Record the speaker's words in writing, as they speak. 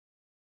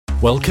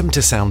Welcome to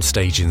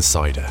Soundstage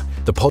Insider,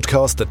 the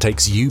podcast that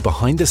takes you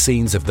behind the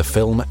scenes of the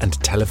film and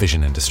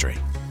television industry.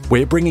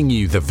 We're bringing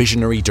you the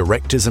visionary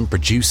directors and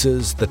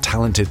producers, the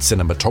talented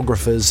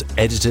cinematographers,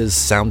 editors,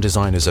 sound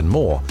designers, and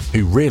more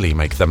who really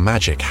make the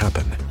magic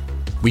happen.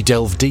 We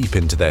delve deep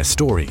into their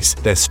stories,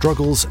 their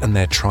struggles, and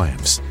their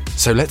triumphs.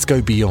 So let's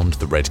go beyond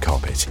the red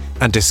carpet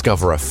and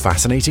discover a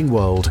fascinating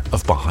world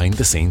of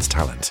behind-the-scenes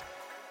talent.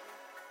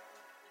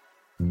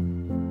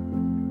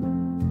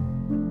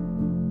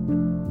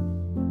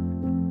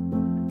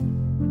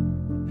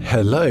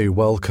 Hello,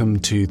 welcome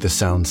to the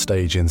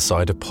Soundstage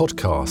Insider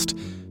podcast.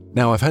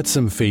 Now, I've had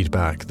some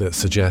feedback that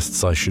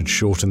suggests I should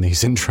shorten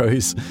these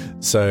intros,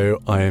 so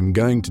I am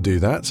going to do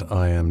that.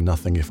 I am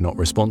nothing if not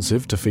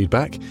responsive to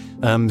feedback.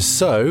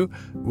 So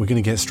we're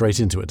going to get straight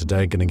into it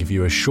today. Going to give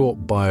you a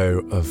short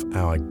bio of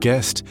our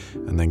guest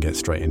and then get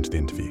straight into the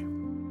interview.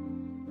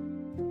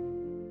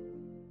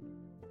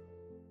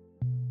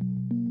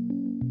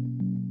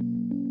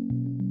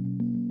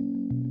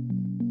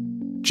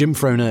 Jim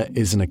Frohna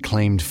is an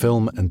acclaimed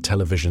film and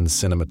television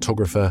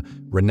cinematographer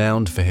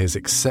renowned for his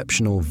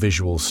exceptional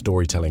visual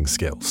storytelling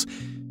skills.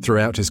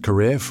 Throughout his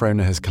career,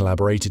 Frohna has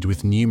collaborated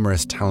with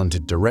numerous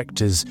talented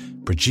directors,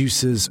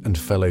 producers, and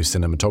fellow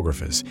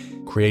cinematographers,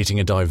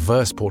 creating a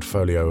diverse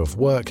portfolio of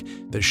work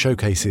that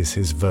showcases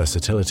his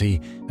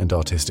versatility and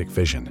artistic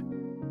vision.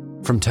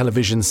 From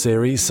television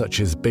series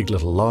such as Big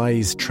Little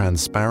Lies,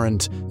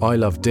 Transparent, I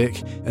Love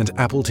Dick, and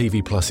Apple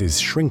TV Plus's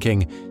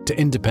Shrinking, to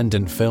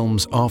independent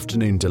films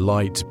Afternoon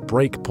Delight,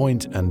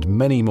 Breakpoint, and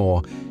many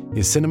more,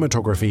 his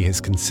cinematography has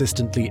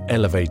consistently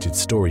elevated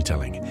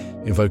storytelling,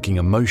 evoking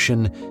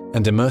emotion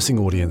and immersing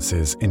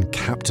audiences in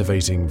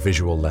captivating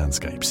visual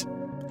landscapes.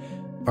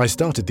 I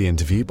started the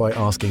interview by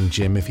asking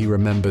Jim if he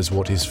remembers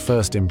what his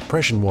first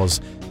impression was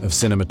of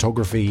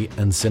cinematography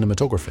and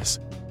cinematographers.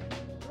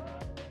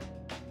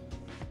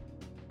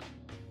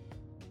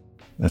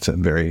 That's a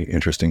very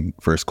interesting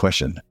first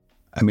question.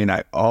 I mean,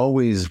 I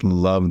always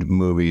loved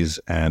movies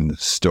and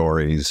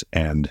stories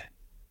and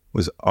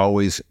was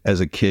always,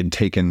 as a kid,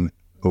 taken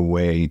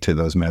away to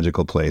those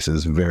magical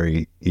places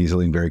very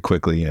easily and very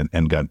quickly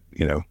and got,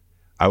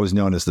 I was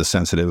known as the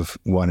sensitive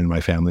one in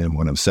my family and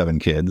one of 7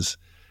 kids.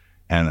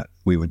 And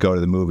we would go to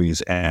the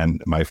movies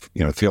and my,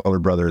 3 older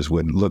brothers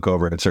would look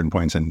over at certain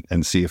points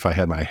and see if I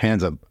had my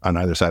hands up on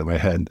either side of my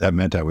head. That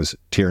meant I was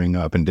tearing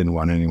up and didn't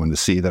want anyone to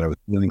see that I was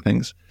feeling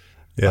things.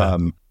 Yeah.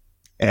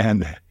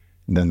 And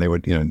then they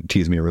would,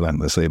 tease me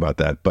relentlessly about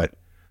that. But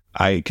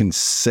I can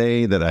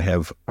say that I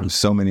have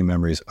so many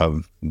memories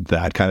of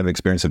that kind of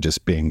experience of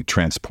just being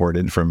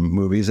transported from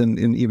movies and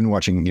even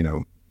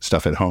watching,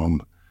 stuff at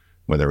home,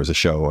 whether it was a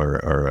show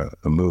or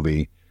a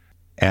movie.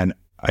 And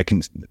I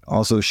can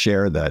also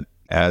share that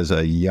as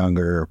a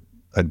younger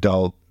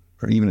adult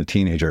or even a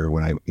teenager,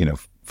 when I,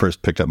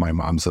 first picked up my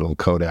mom's little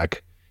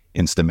Kodak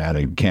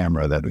Instamatic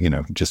camera that,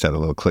 just had a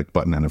little click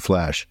button and a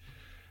flash,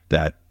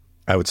 that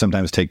I would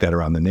sometimes take that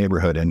around the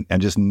neighborhood and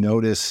just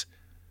notice.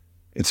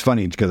 It's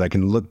funny because I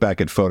can look back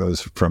at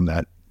photos from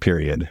that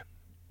period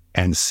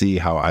and see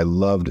how I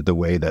loved the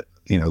way that,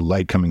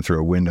 light coming through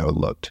a window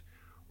looked,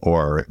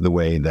 or the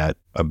way that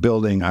a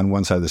building on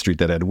one side of the street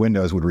that had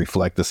windows would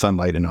reflect the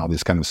sunlight and all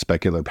these kind of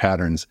specular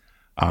patterns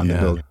on the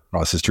building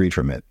across the street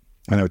from it.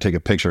 And I would take a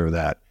picture of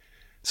that.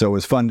 So it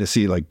was fun to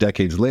see like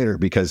decades later,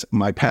 because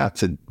my path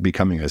to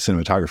becoming a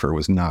cinematographer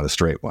was not a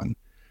straight one.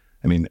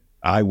 I mean,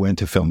 I went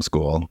to film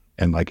school,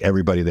 and like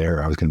everybody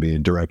there, I was going to be a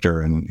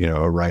director and,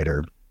 a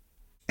writer.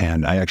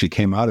 And I actually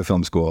came out of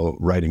film school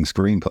writing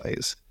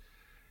screenplays.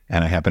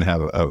 And I happened to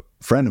have a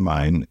friend of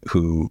mine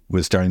who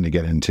was starting to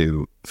get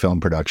into film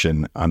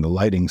production on the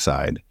lighting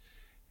side.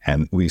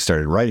 And we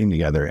started writing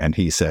together. And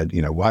he said,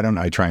 why don't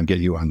I try and get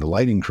you on the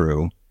lighting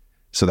crew?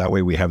 So that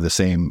way we have the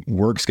same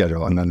work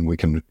schedule and then we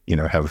can,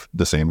 have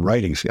the same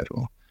writing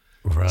schedule.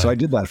 Right. So I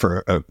did that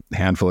for a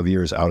handful of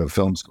years out of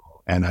film school.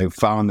 And I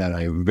found that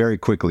I very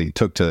quickly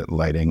took to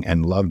lighting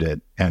and loved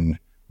it and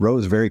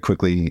rose very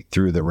quickly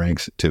through the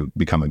ranks to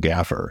become a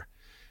gaffer.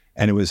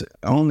 And it was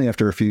only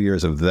after a few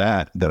years of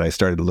that I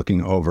started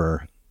looking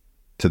over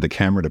to the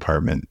camera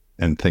department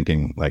and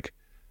thinking like,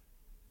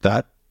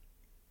 that,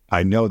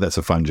 I know that's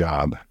a fun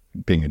job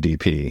being a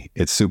DP.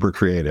 It's super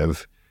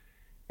creative.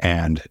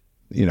 And,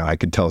 I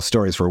could tell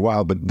stories for a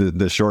while, but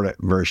the short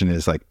version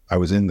is like, I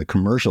was in the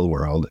commercial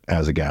world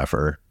as a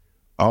gaffer,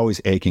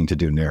 always aching to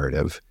do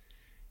narrative.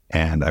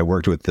 And I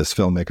worked with this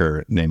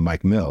filmmaker named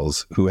Mike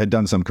Mills, who had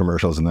done some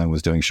commercials and then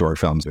was doing short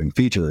films, doing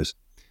features.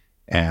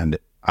 And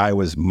I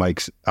was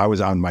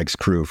on Mike's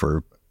crew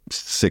for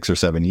 6 or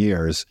 7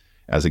 years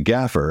as a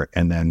gaffer.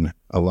 And then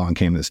along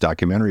came this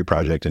documentary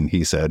project. And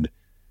he said,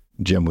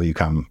 Jim, will you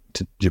come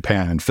to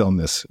Japan and film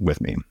this with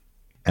me?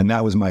 And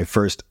that was my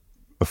first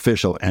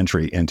official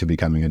entry into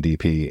becoming a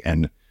DP.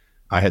 And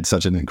I had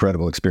such an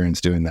incredible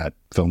experience doing that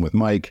film with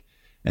Mike.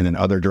 And then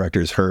other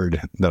directors heard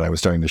that I was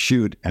starting to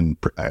shoot. And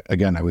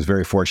again, I was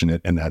very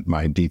fortunate in that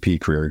my DP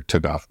career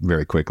took off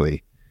very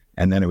quickly.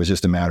 And then it was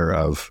just a matter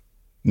of,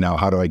 now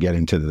how do I get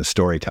into the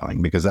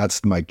storytelling? Because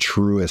that's my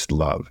truest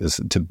love,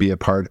 is to be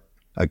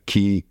a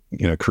key,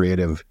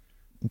 creative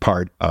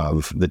part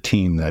of the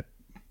team that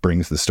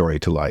brings the story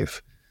to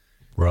life.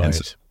 Right. And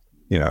so,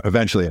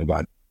 eventually I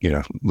got,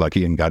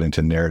 lucky and got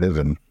into narrative.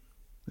 And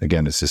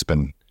again, it's just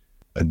been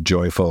a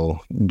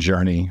joyful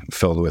journey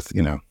filled with,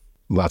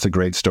 lots of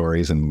great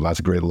stories and lots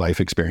of great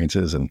life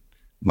experiences and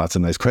lots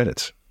of nice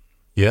credits.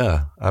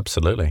 Yeah,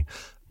 absolutely.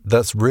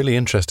 That's really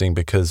interesting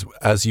because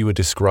as you were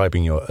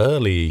describing your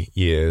early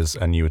years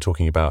and you were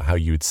talking about how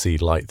you would see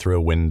light through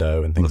a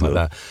window and things like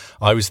that,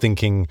 I was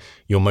thinking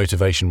your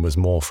motivation was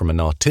more from an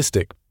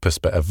artistic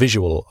perspective, a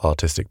visual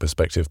artistic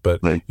perspective, but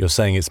you're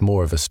saying it's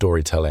more of a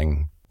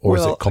storytelling, or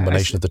is it a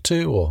combination of the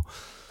two? Or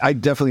I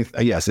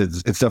definitely, yes,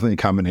 it's definitely a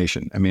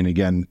combination. I mean,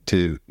 again,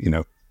 to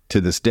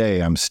this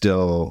day, I'm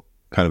still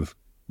kind of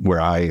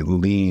where I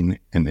lean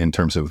in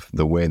terms of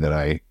the way that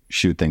I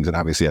shoot things. And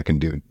obviously I can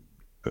do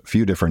a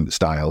few different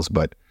styles,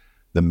 but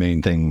the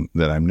main thing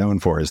that I'm known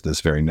for is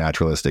this very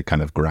naturalistic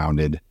kind of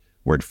grounded,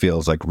 where it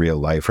feels like real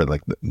life, or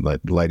like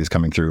light is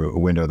coming through a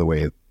window the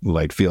way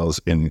light feels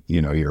in,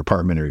 your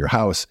apartment or your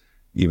house,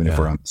 even if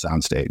we're on the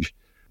soundstage.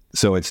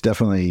 So it's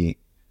definitely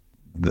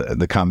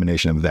the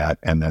combination of that.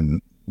 And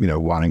then,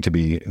 wanting to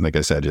be, like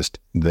I said, just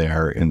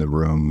there in the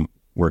room,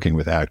 working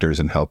with actors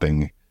and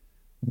helping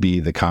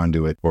be the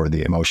conduit or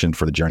the emotion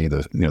for the journey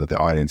that the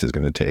audience is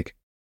going to take.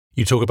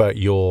 You talk about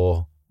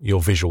your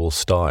visual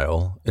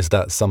style. Is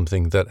that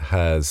something that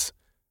has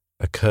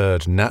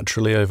occurred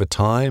naturally over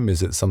time?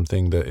 Is it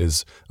something that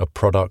is a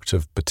product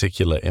of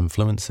particular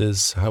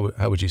influences? How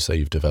would you say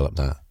you've developed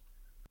that?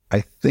 I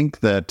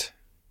think that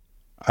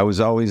I was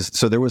always,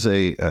 so there was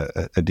a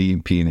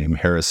DP named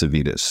Harris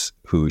Savides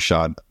who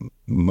shot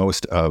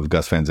most of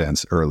Gus Van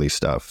Sant's early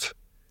stuff.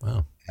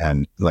 Wow.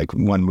 And like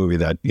one movie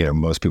that,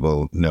 most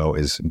people know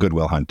is Good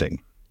Will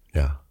Hunting.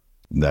 Yeah.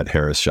 That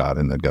Harris shot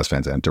and that Gus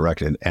Van Sant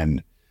directed.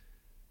 And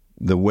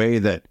the way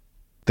that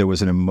there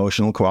was an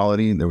emotional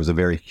quality, there was a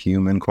very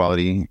human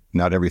quality.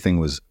 Not everything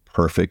was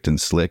perfect and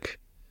slick.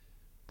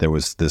 There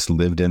was this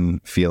lived-in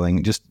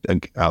feeling. Just,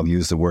 I'll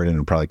use the word and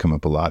it'll probably come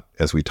up a lot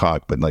as we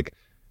talk, but like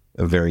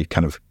a very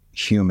kind of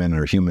human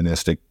or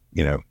humanistic,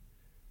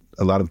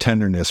 a lot of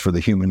tenderness for the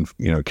human,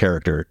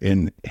 character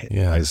in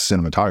his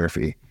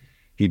cinematography.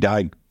 He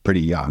died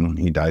pretty young.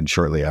 He died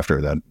shortly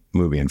after that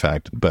movie, in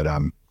fact. But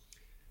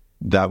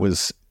that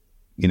was,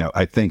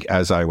 I think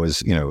as I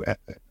was,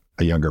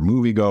 a younger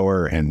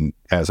moviegoer, and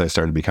as I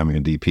started becoming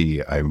a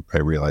DP, I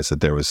realized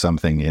that there was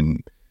something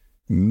in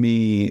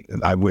me.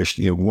 I wish,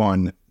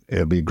 one,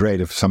 it'd be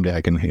great if someday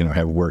I can,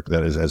 have work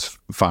that is as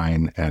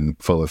fine and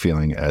full of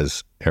feeling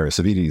as Harris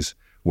Savides'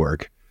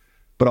 work,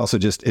 but also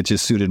it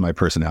just suited my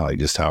personality,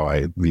 just how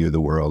I view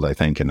the world, I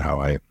think, and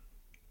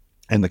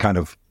and the kind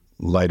of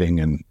lighting,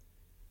 and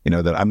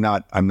that I'm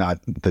not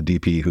the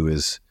DP who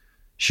is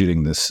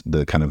shooting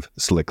the kind of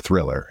slick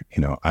thriller.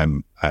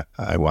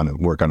 I want to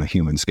work on a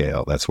human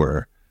scale. That's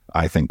where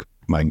I think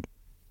my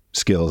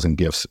skills and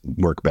gifts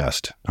work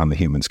best, on the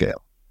human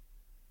scale.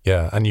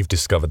 Yeah, and you've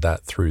discovered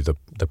that through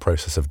the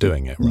process of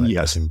doing it, right?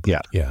 Yes.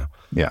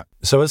 Yeah.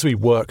 So as we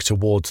work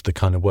towards the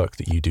kind of work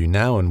that you do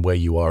now and where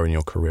you are in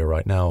your career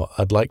right now,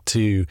 I'd like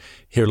to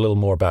hear a little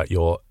more about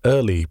your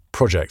early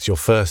projects, your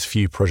first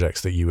few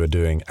projects that you were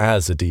doing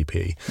as a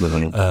DP.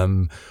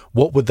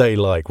 What were they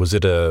like? Was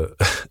it a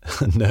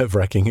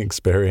nerve-wracking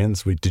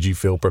experience? Did you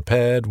feel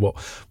prepared? What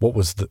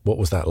was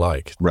that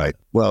like? Right.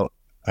 Well,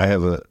 I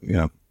have a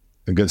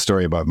good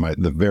story about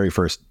the very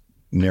first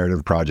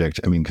narrative project.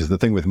 I mean, because the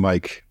thing with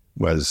Mike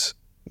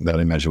that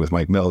I mentioned with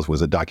Mike Mills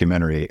was a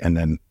documentary, and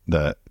then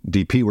the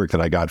DP work that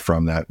I got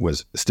from that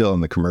was still in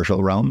the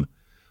commercial realm.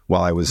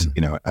 While I was,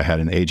 I had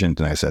an agent,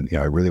 and I said,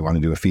 I really want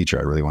to do a feature.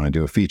 I really want to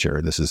do a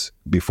feature. This is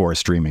before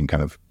streaming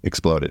kind of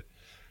exploded.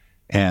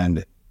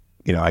 And,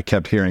 I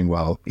kept hearing,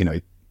 well,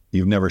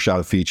 you've never shot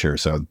a feature,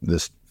 so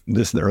this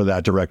or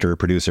that director or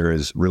producer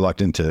is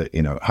reluctant to,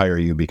 hire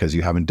you because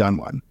you haven't done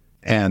one.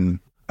 And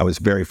I was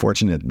very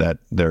fortunate that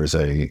there's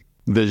a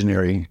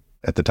visionary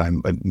at the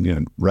time,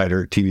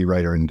 TV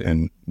writer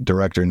and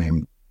director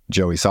named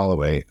Joey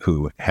Soloway,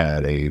 who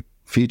had a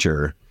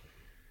feature,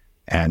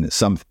 and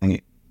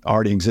something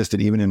already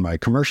existed even in my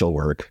commercial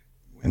work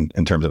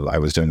in terms of, I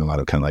was doing a lot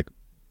of kind of like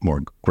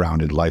more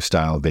grounded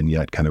lifestyle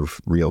vignette, kind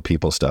of real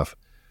people stuff.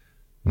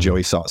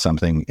 Joey saw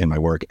something in my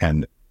work,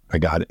 and I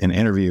got an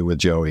interview with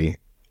Joey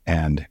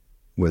and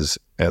was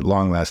at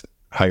long last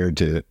hired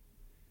to,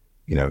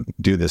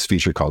 do this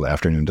feature called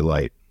Afternoon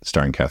Delight,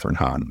 starring Catherine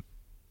Hahn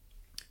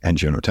and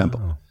Juno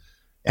Temple. Oh.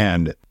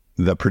 And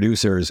the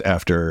producers,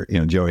 after,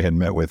 Joey had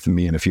met with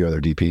me and a few other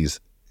DPs,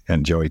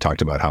 and Joey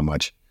talked about how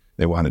much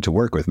they wanted to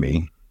work with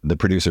me, the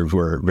producers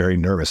were very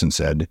nervous and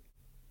said,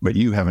 but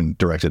you haven't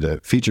directed a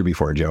feature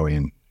before, Joey,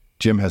 and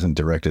Jim hasn't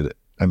directed,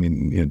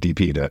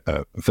 DP'd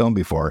a film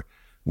before.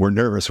 We're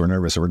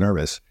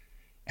nervous.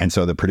 And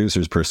so the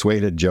producers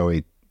persuaded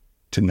Joey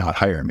to not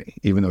hire me,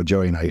 even though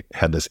Joey and I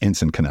had this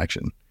instant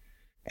connection.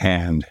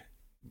 And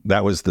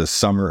that was the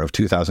summer of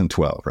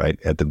 2012, right?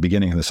 At the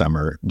beginning of the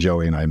summer,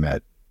 Joey and I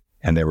met,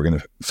 and they were going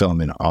to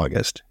film in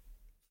August.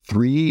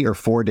 3 or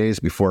 4 days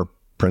before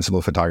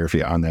principal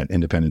photography on that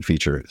independent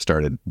feature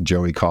started,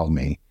 Joey called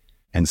me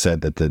and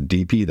said that the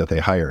DP that they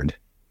hired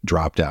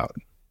dropped out,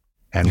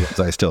 and was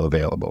I still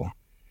available?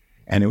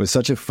 And it was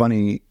such a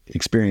funny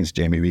experience,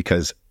 Jamie,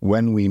 because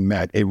when we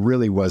met, it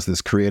really was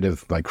this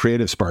creative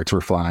sparks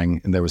were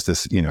flying. And there was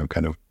this,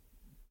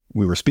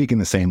 we were speaking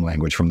the same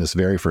language from this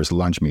very first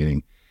lunch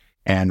meeting.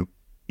 And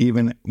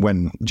even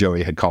when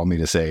Joey had called me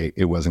to say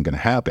it wasn't going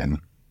to happen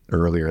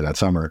earlier that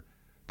summer,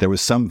 there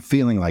was some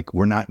feeling like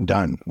we're not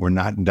done. We're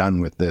not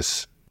done with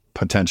this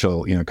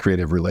potential,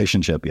 creative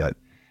relationship yet.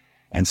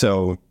 And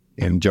so,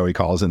 and Joey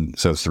calls, and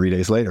so 3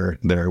 days later,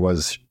 there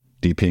was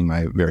DPing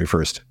my very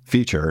first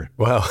feature.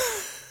 Wow.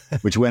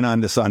 Which went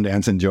on to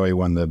Sundance, and Joey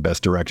won the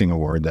Best Directing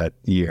Award that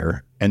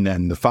year. And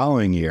then the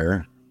following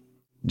year,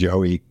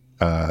 Joey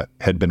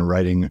had been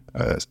writing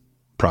a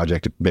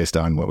project based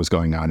on what was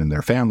going on in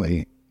their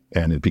family,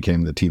 and it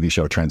became the TV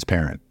show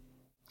Transparent.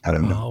 I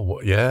don't know.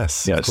 Oh,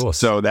 yes, of course.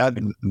 So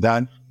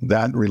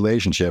that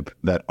relationship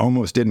that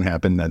almost didn't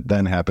happen, that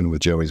then happened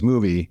with Joey's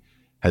movie,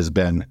 has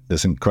been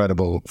this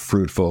incredible,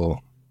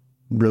 fruitful,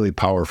 really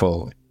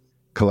powerful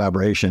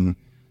collaboration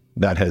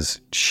that has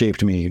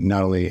shaped me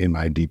not only in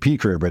my DP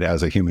career, but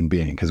as a human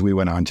being, because we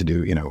went on to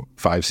do,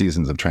 5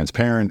 seasons of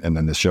Transparent and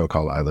then this show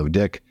called I Love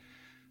Dick.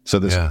 So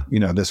this,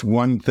 this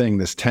one thing,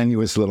 this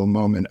tenuous little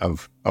moment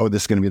of, oh,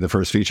 this is going to be the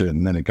first feature,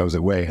 and then it goes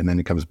away and then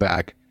it comes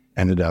back,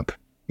 ended up,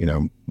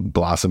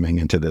 blossoming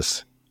into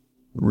this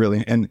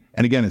really, and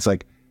again, it's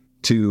like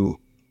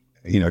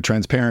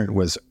Transparent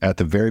was at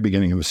the very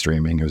beginning of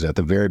streaming. It was at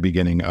the very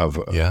beginning of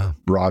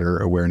broader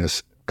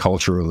awareness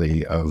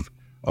culturally of,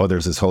 oh,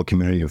 there's this whole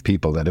community of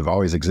people that have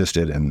always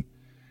existed, and,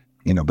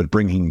 but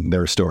bringing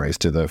their stories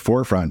to the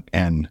forefront.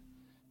 And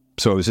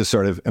so it was just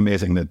sort of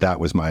amazing that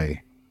was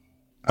I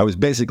was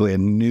basically a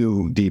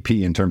new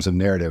DP in terms of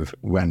narrative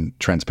when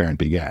Transparent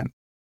began.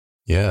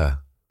 Yeah.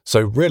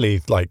 So really,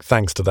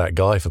 thanks to that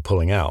guy for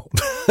pulling out.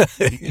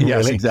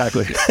 Yes,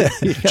 exactly. Yeah.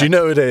 Do you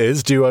know who it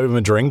is? Do you owe him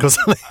a drink or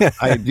something?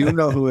 I do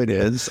know who it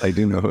is.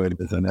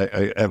 And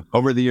I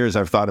over the years,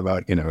 I've thought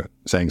about,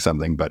 saying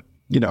something, but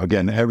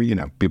again,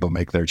 people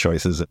make their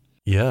choices.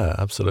 Yeah,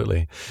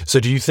 absolutely.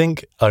 So do you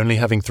think only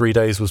having 3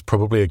 days was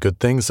probably a good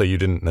thing, so you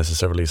didn't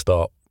necessarily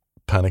start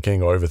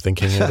panicking or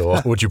overthinking it,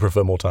 or would you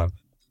prefer more time?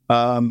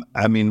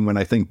 When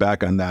I think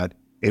back on that,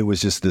 it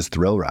was just this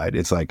thrill ride.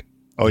 It's like,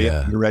 oh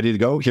yeah, you're ready to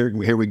go?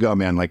 Here we go,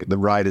 man. Like the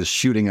ride is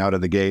shooting out of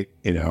the gate,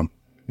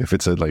 if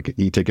it's a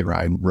e-ticket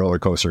ride, roller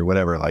coaster,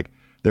 whatever,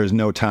 there's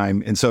no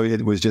time. And so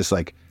it was just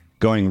like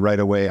going right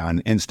away on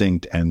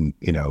instinct and,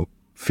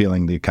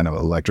 feeling the kind of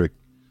electric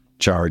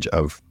charge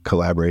of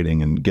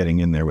collaborating and getting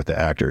in there with the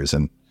actors.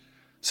 And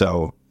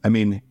so,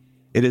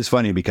 it is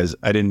funny because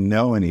I didn't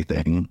know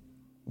anything.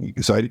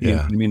 So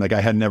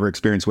I had never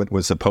experienced what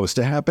was supposed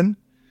to happen.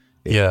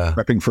 Yeah.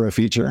 Prepping for a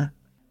feature.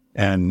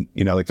 And,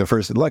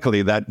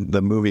 luckily that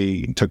the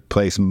movie took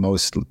place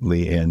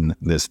mostly in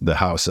the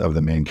house of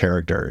the main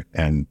character.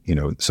 And,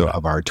 so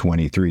of our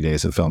 23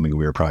 days of filming,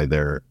 we were probably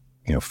there,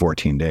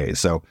 14 days.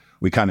 So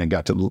we kind of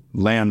got to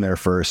land there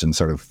first and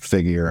sort of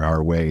figure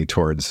our way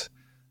towards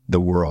the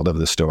world of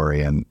the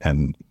story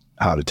and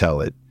how to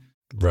tell it.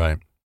 Right.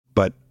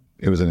 But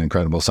it was an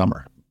incredible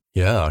summer.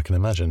 Yeah, I can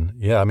imagine.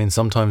 Yeah.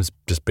 Sometimes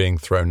just being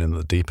thrown in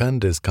the deep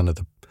end is kind of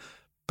the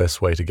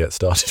best way to get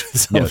started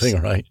with something,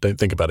 yes. Right? Don't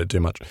think about it too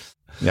much.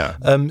 Yeah.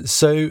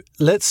 So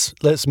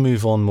let's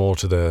move on more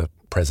to the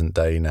present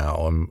day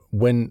now.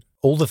 When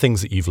all the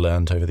things that you've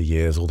learned over the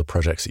years, all the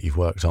projects that you've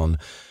worked on,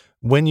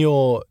 when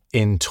you're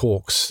in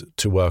talks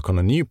to work on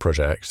a new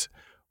project,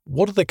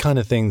 what are the kind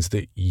of things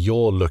that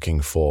you're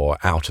looking for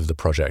out of the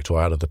project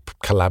or out of the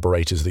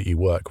collaborators that you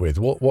work with?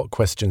 What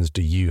questions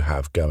do you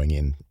have going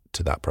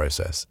into that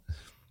process?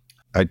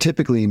 I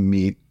typically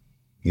meet,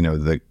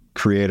 the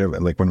creative,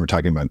 like when we're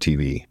talking about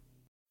TV.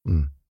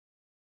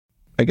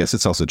 I guess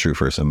it's also true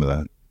for some of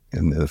that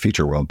in the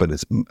feature world, but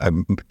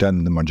I've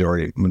done the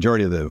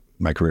majority of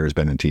my career has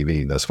been in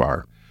TV thus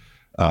far.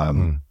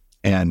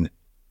 And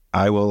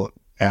I will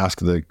ask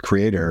the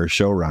creator,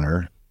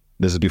 showrunner,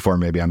 this is before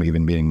maybe I'm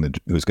even meeting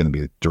who's going to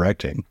be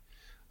directing.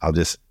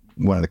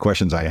 One of the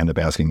questions I end up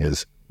asking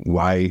is,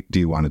 why do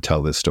you want to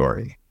tell this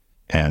story?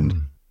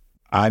 And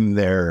I'm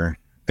there,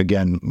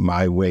 again,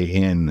 my way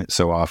in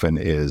so often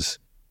is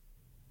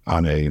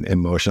on an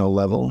emotional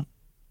level.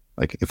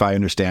 Like if I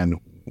understand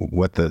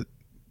what the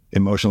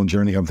emotional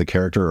journey of the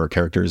character or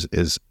characters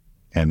is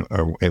and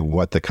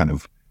what the kind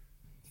of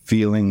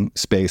feeling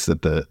space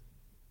that the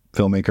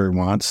filmmaker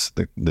wants,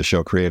 the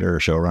show creator or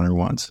showrunner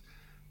wants,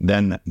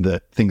 then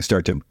the things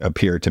start to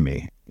appear to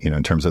me,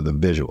 in terms of the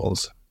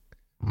visuals,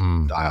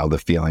 style, the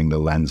feeling, the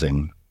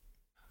lensing.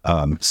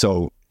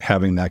 So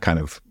having that kind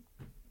of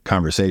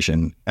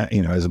conversation,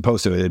 as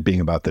opposed to it being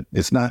about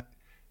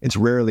it's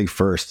rarely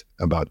first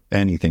about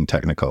anything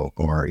technical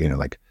or,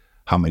 like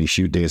how many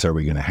shoot days are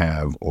we going to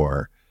have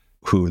or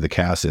who the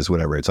cast is,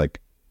 whatever. It's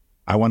like,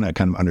 I want to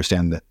kind of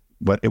understand that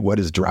what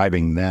is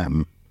driving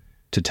them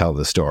to tell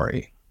the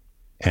story.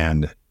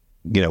 And,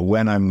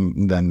 when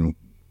I'm then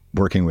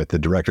working with the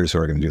directors who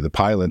are going to do the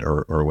pilot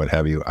or what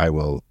have you,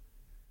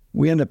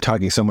 we end up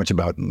talking so much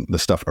about the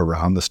stuff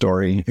around the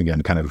story,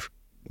 again, kind of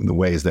the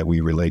ways that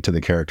we relate to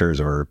the characters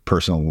or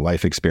personal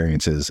life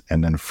experiences.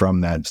 And then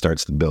from that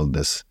starts to build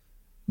this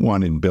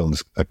one, and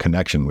builds a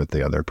connection with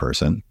the other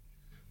person,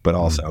 but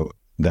also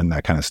then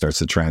that kind of starts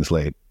to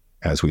translate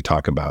as we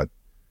talk about,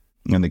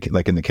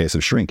 like in the case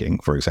of Shrinking,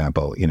 for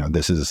example,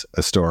 this is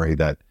a story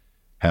that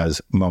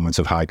has moments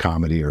of high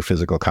comedy or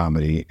physical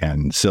comedy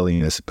and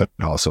silliness, but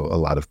also a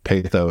lot of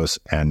pathos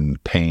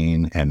and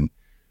pain and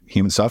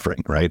human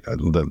suffering, right?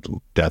 The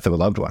death of a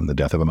loved one, the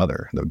death of a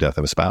mother, the death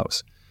of a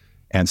spouse.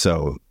 And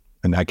so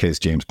in that case,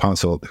 James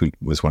Ponsoldt, who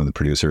was one of the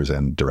producers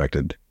and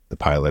directed the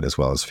pilot as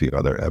well as a few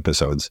other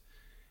episodes,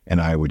 and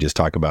I would just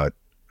talk about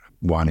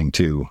wanting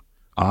to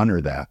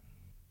honor that,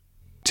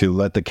 to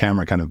let the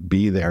camera kind of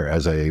be there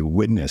as a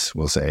witness,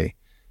 we'll say,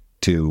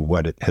 to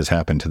what has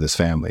happened to this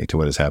family, to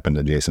what has happened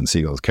to Jason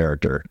Segel's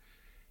character.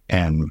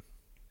 And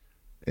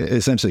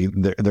essentially,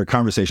 they're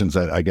conversations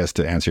that, I guess,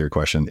 to answer your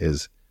question,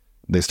 is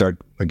they start,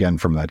 again,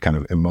 from that kind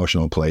of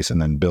emotional place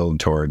and then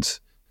build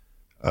towards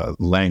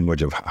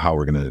language of how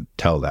we're going to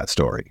tell that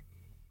story.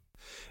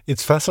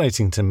 It's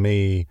fascinating to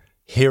me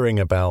hearing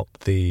about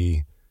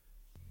the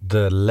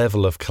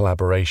level of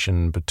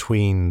collaboration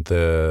between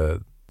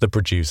the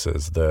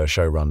producers, the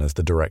showrunners,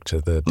 the director,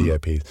 the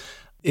DOPs.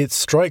 It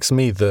strikes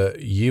me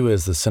that you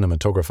as the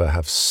cinematographer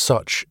have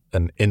such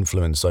an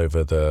influence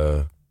over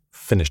the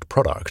finished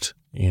product,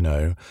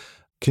 Can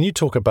you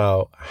talk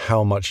about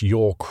how much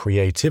your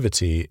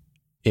creativity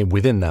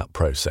within that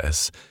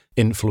process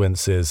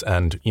influences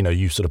and,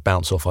 you sort of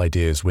bounce off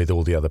ideas with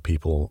all the other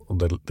people,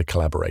 the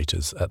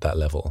collaborators at that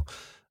level?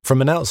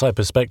 From an outside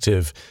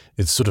perspective,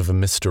 it's sort of a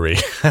mystery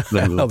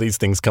how these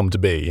things come to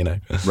be,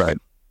 Right.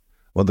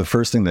 Well, the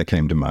first thing that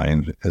came to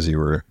mind as you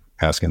were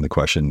asking the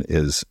question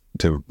is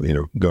to,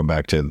 go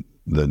back to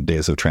the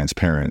days of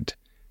Transparent.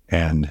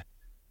 And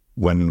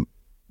when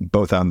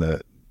both on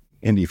the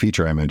indie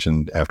feature I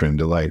mentioned, Afternoon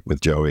Delight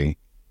with Joey,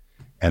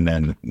 and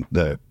then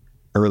the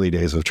early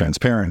days of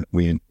Transparent,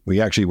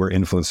 we actually were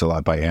influenced a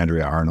lot by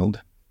Andrea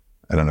Arnold.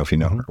 I don't know if you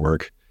know her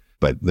work,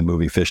 but the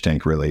movie Fish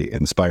Tank really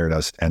inspired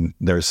us. And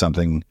there's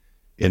something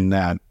in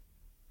that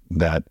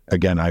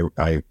again,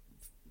 I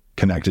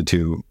connected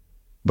to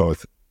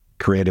both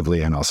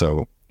creatively and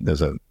also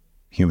as a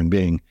human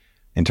being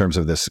in terms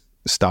of this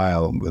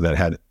style that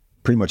had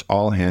pretty much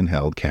all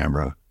handheld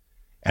camera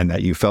and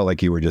that you felt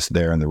like you were just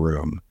there in the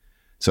room.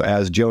 So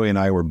as Joey and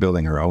I were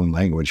building our own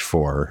language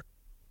for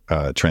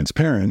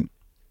Transparent,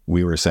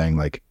 we were saying,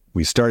 like,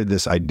 we started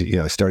this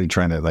idea, I started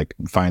trying to like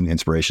find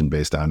inspiration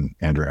based on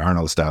Andrea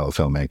Arnold's style of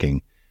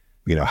filmmaking.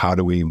 How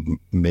do we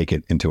make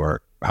it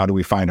how do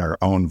we find our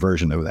own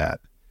version of that?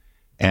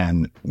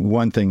 And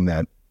one thing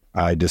that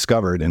I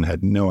discovered and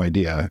had no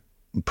idea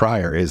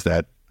prior is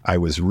that I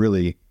was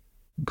really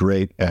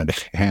great at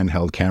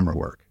handheld camera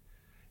work.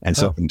 And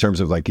so in terms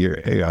of like,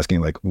 you're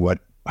asking like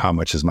how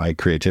much does my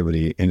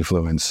creativity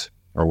influence,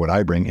 or what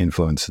I bring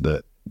influence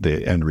the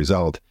end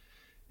result?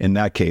 In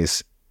that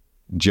case,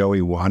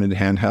 Joey wanted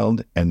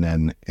handheld. And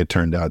then it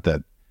turned out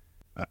that,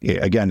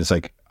 again, it's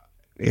like,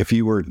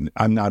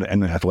 I'm not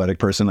an athletic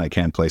person. I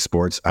can't play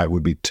sports.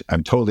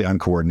 I'm totally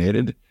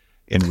uncoordinated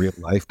in real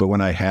life. But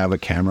when I have a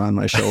camera on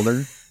my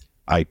shoulder,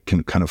 I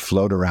can kind of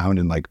float around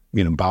and like,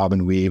 bob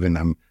and weave, and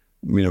I'm,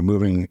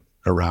 moving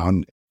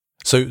around.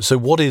 So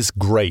what is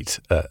great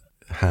at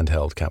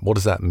handheld cam? What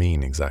does that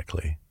mean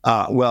exactly?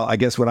 Well, I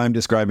guess what I'm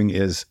describing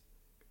is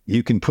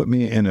you can put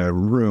me in a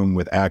room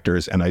with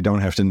actors and I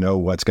don't have to know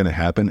what's going to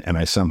happen. And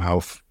I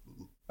somehow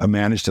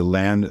manage to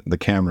land the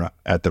camera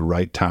at the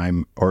right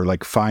time, or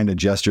like find a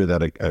gesture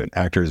that an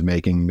actor is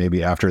making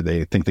maybe after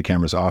they think the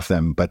camera's off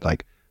them. But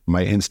like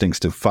my instincts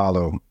to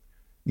follow,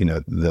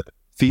 the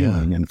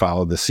feeling and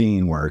follow the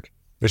scene work.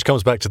 Which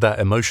comes back to that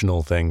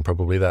emotional thing,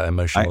 probably that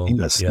emotional.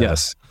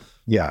 Yes.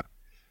 Yeah.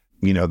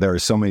 There are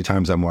so many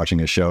times I'm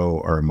watching a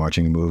show or I'm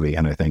watching a movie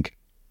and I think,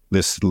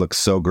 this looks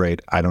so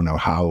great. I don't know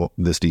how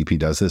this DP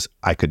does this.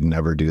 I could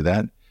never do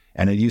that.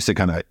 And it used to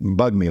kind of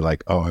bug me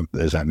like, oh,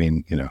 does that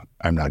mean,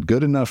 I'm not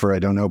good enough, or I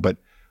don't know, but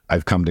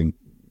I've come to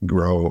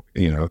grow,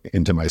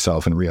 into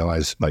myself and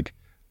realize like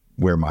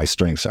where my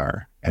strengths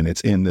are. And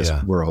it's in this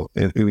world,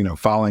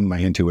 following my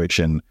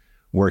intuition,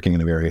 working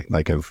in a very,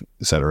 like I've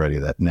said already,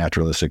 that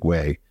naturalistic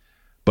way.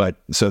 But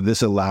so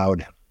this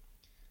allowed,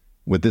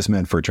 what this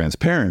meant for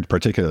Transparent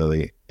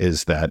particularly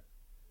is that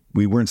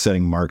we weren't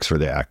setting marks for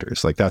the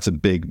actors. Like that's a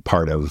big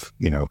part of,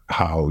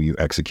 how you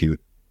execute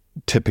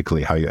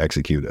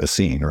a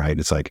scene, right?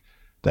 It's like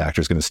the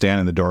actor's going to stand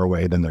in the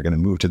doorway, then they're going to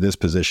move to this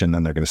position,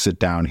 then they're going to sit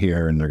down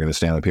here, and they're going to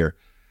stand up here.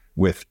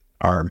 With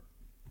our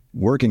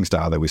working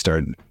style that we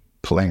started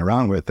playing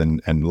around with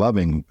and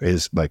loving,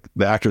 is like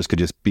the actors could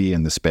just be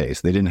in the space.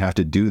 They didn't have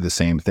to do the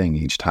same thing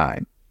each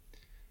time.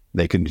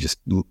 They could just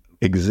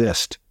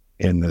exist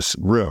in this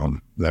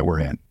room that we're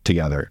in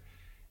together.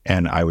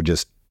 And I would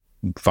just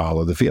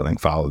follow the feeling,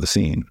 follow the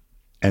scene.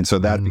 And so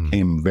that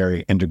became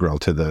very integral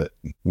to the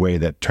way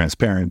that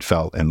Transparent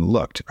felt and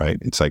looked, right?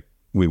 It's like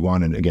we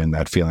wanted, again,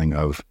 that feeling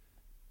of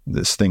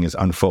this thing is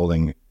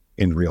unfolding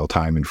in real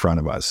time in front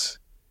of us.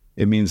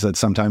 It means that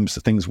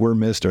sometimes things were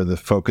missed, or the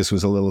focus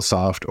was a little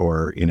soft,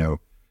 or,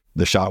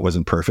 the shot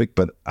wasn't perfect,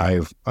 but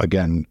I've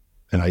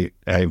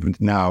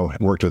now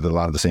worked with a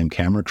lot of the same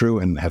camera crew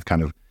and have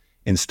kind of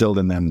instilled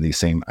in them the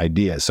same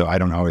ideas. So I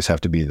don't always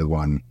have to be the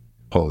one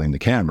holding the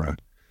camera.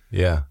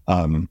 Yeah.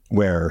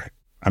 Where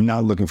I'm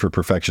not looking for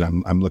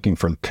perfection. I'm looking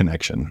for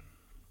connection,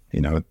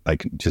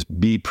 like just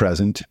be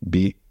present,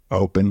 be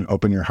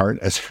open your heart.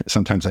 As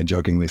sometimes I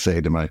jokingly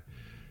say to my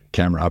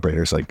camera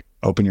operators, like,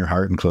 open your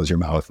heart and close your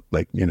mouth.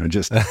 Like,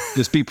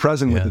 just be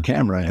present with the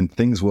camera and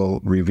things will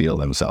reveal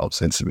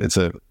themselves. It's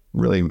a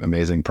really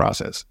amazing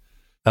process.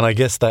 And I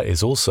guess that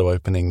is also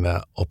opening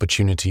that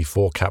opportunity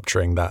for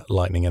capturing that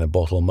lightning in a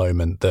bottle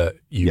moment that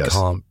you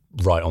can't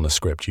write on a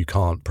script. You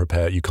can't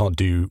prepare. You can't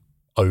do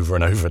over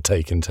and over,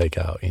 take in, take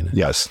out.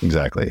 Yes,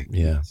 exactly.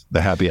 Yeah.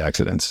 The happy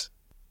accidents.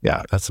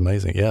 Yeah. That's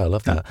amazing. Yeah, I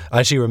love that. I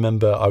actually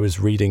remember I was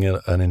reading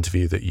an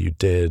interview that you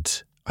did.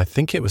 I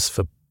think it was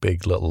for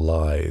Big Little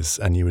Lies,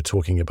 and you were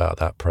talking about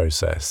that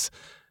process.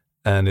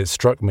 And it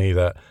struck me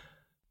that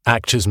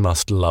actors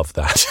must love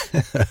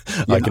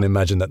that. I can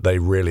imagine that they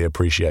really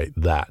appreciate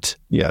that.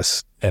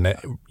 Yes. And,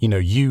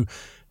 you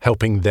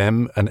helping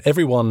them and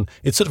everyone,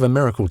 it's sort of a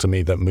miracle to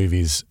me that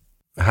movies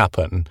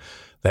happen,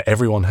 that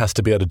everyone has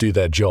to be able to do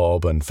their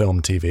job, and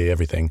film, TV,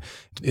 everything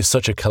is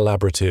such a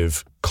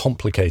collaborative,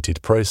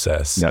 complicated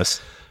process. Yes.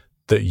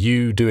 That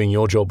you doing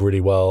your job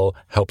really well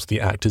helps the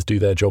actors do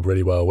their job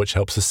really well, which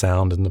helps the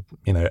sound and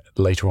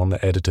later on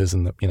the editors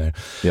and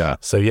Yeah.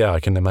 So I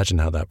can imagine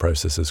how that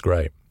process is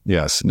great.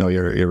 Yes. No,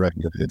 you're right.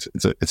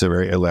 It's a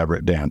very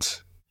elaborate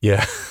dance.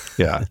 Yeah.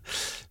 Yeah.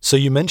 So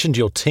you mentioned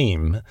your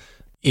team.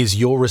 Is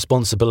your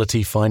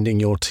responsibility finding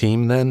your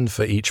team then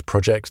for each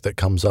project that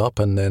comes up?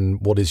 And then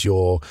what is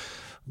your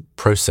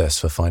process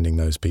for finding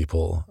those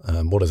people?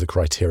 What are the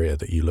criteria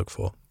that you look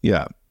for?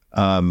 Yeah.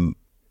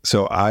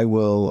 So I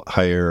will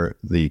hire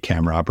the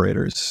camera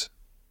operators,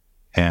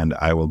 and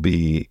I will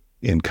be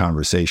in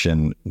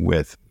conversation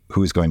with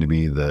who's going to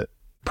be the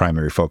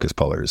primary focus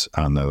pullers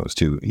on those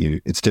two.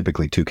 It's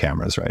typically two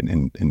cameras, right?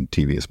 In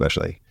TV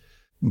especially.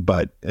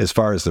 But as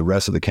far as the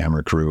rest of the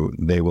camera crew,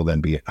 they will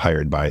then be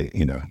hired by,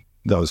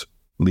 those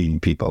leading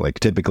people. Like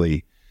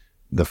typically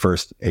the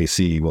first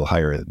AC will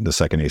hire the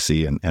second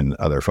AC and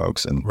other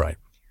folks. And right.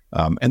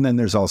 And then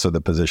there's also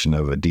the position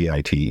of a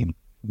DIT,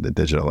 the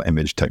digital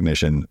image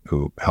technician,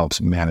 who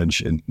helps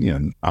manage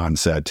and, on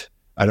set.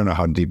 I don't know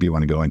how deep you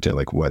want to go into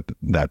like what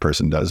that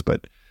person does,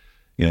 but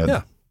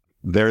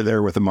they're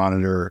there with a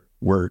monitor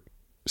where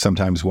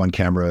sometimes one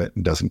camera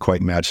doesn't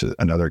quite match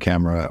another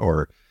camera,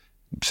 or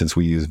since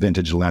we use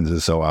vintage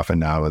lenses so often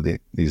now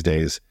these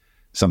days,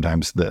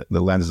 sometimes the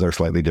lenses are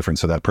slightly different.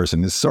 So that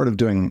person is sort of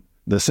doing,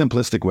 the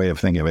simplistic way of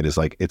thinking of it is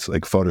like, it's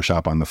like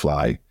Photoshop on the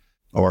fly.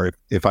 Or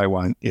if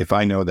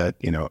I know that,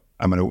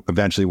 I'm going to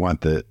eventually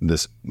want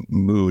this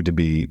mood to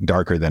be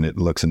darker than it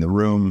looks in the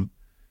room,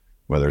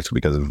 whether it's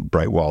because of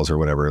bright walls or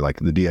whatever, like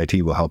the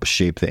DIT will help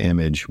shape the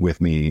image with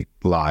me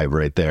live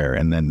right there.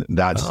 And then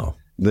that's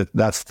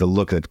the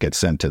look that gets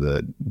sent to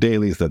the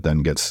dailies that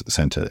then gets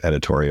sent to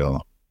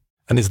editorial.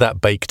 And is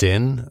that baked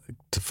in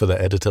for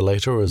the editor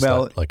later, or is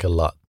that like a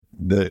lot?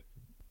 The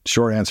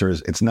short answer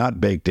is it's not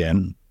baked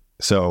in.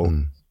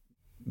 So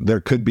there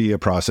could be a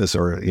process,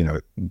 or,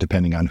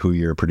 depending on who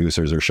your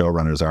producers or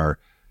showrunners are,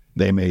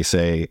 they may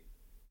say,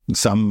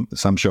 some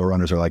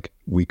showrunners are like,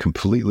 we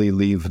completely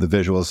leave the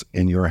visuals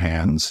in your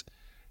hands,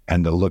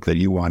 and the look that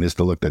you want is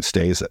the look that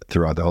stays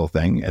throughout the whole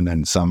thing. And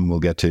then some will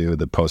get to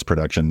the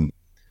post-production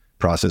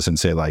process and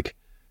say like,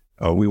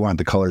 oh, we want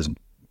the colors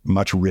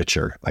much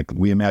richer. Like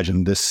we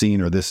imagine this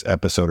scene or this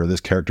episode or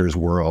this character's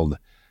world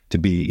to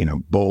be,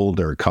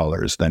 bolder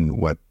colors than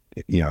what,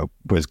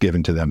 was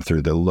given to them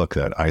through the look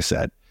that I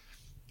set.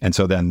 And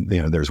so then,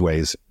 there's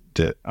ways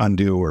to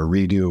undo or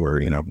redo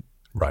or,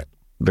 right,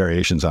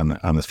 variations on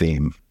the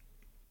theme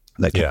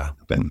that can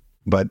happen.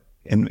 But,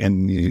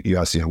 and you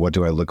asked, what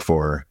do I look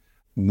for?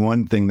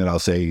 One thing that I'll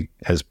say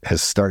has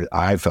started,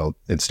 I felt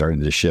it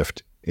started to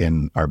shift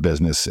in our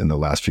business in the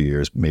last few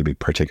years, maybe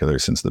particularly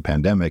since the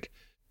pandemic.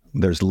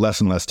 There's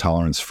less and less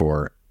tolerance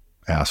for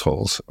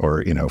assholes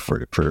or,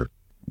 for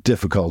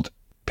difficult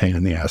pain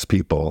in the ass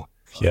people.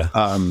 Yeah.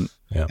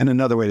 And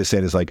another way to say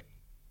it is like,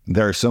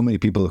 there are so many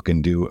people who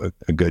can do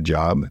a good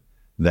job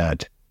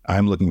that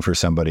I'm looking for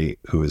somebody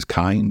who is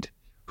kind,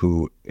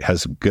 who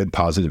has good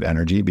positive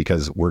energy,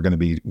 because we're going to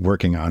be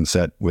working on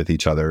set with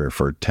each other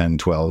for 10,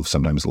 12,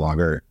 sometimes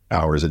longer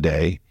hours a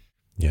day.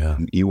 Yeah.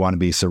 You want to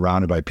be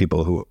surrounded by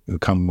people who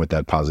come with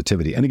that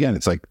positivity. And again,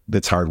 it's like,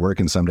 it's hard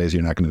work. And some days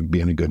you're not going to be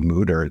in a good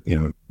mood, or,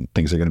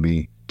 things are going to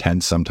be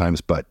tense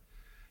sometimes. But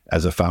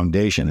as a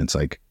foundation, it's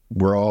like,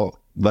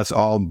 let's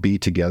all be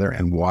together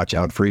and watch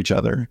out for each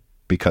other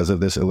because of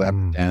this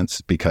elaborate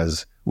dance,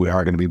 because we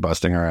are going to be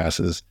busting our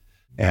asses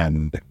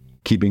and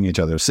keeping each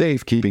other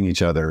safe, keeping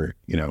each other,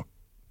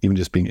 even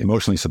just being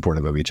emotionally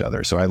supportive of each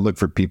other. So I look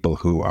for people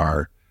who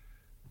are,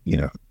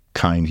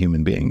 kind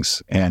human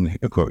beings and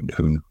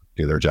who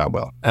do their job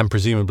well. And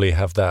presumably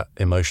have that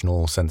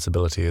emotional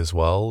sensibility as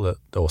well,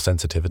 or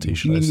sensitivity,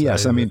 should I say?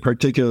 Yes, I mean,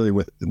 particularly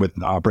with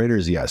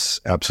operators, yes,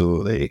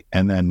 absolutely.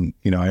 And then,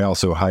 I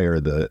also hire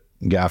the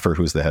gaffer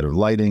who's the head of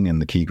lighting,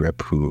 and the key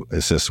grip who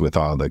assists with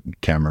all the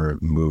camera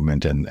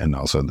movement and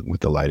also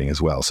with the lighting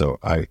as well. So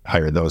I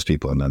hire those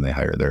people, and then they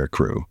hire their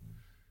crew.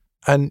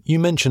 And you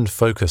mentioned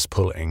focus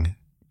pulling.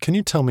 Can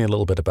you tell me a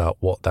little bit about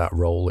what that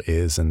role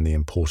is and the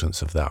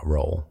importance of that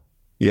role?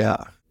 Yeah.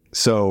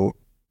 So,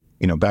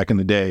 back in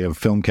the day of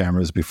film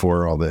cameras,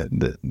 before all the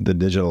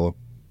digital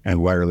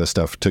and wireless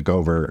stuff took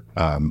over,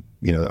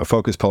 a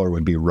focus puller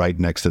would be right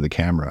next to the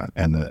camera,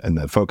 and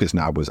the focus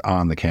knob was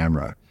on the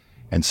camera.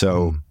 And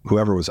so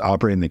whoever was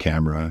operating the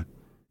camera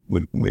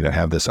would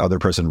have this other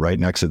person right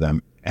next to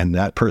them, and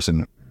that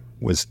person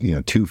was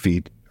 2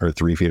 feet or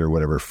 3 feet or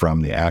whatever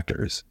from the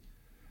actors.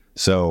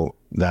 So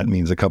that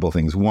means a couple of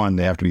things. One,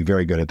 they have to be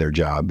very good at their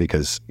job,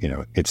 because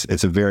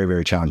it's a very,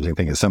 very challenging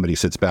thing. If somebody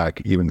sits back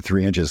even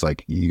 3 inches,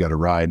 like, you got to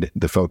ride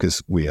the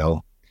focus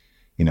wheel,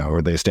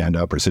 or they stand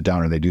up or sit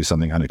down or they do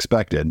something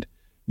unexpected.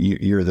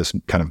 You're this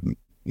kind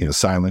of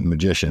silent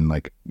magician,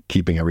 like,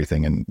 keeping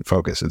everything in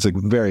focus. It's a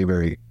very,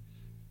 very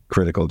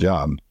critical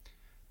job.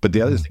 But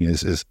the other thing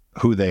is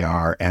who they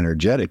are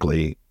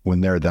energetically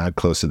when they're that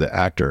close to the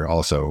actor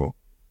also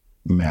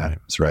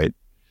matters, right?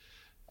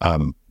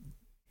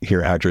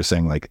 Hear actors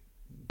saying, like,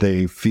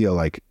 they feel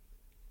like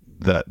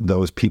that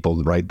those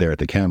people right there at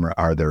the camera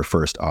are their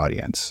first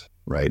audience,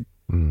 right?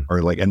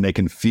 Or like, and they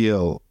can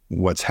feel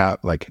what's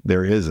like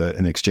there is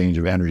an exchange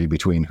of energy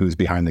between who's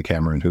behind the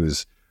camera and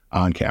who's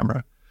on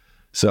camera.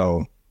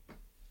 So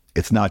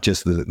it's not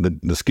just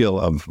the skill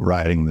of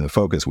riding the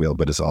focus wheel,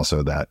 but it's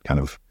also that kind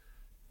of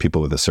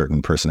people with a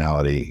certain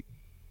personality.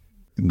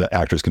 The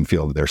actors can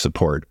feel their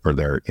support, or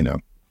their,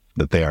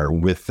 that they are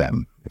with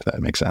them, if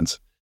that makes sense.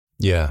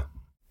 Yeah.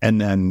 And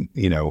then,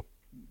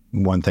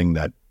 one thing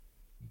that,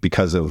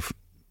 because of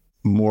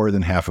more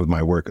than half of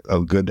my work, a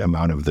good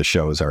amount of the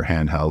shows are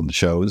handheld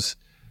shows.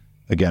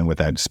 Again, with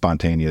that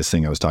spontaneous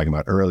thing I was talking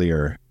about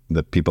earlier,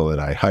 the people that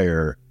I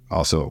hire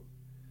also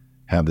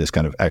have this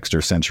kind of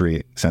extra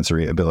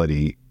sensory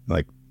ability.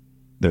 Like,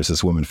 there's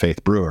this woman,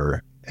 Faith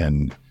Brewer,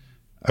 and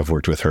I've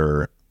worked with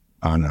her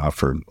on and off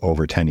for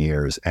over 10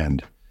 years.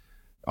 And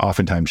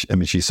oftentimes,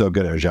 she's so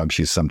good at her job,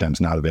 she's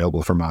sometimes not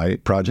available for my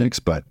projects,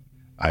 but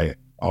I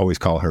always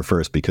call her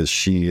first, because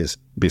she is,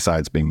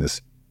 besides being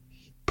this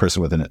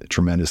person with a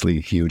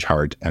tremendously huge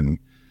heart and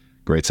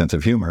great sense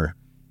of humor,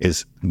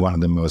 is one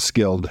of the most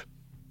skilled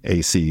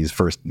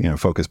ACs,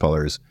 focus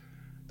pullers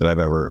that I've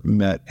ever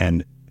met,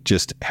 and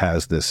just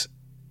has this,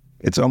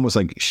 it's almost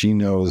like she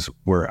knows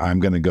where I'm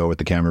going to go with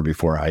the camera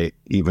before I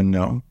even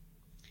know.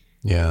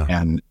 Yeah.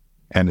 And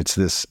it's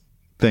this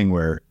thing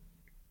where,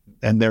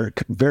 and they're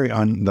very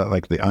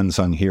like the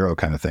unsung hero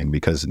kind of thing,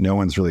 because no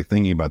one's really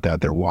thinking about that.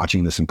 They're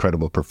watching this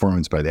incredible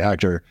performance by the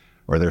actor,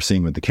 or they're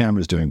seeing what the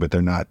camera's doing, but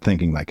they're not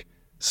thinking, like,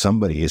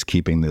 somebody is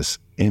keeping this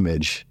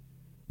image,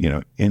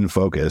 in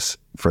focus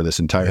for this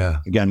entire,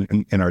 again,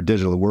 in our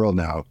digital world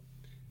now,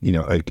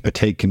 a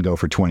take can go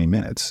for 20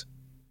 minutes,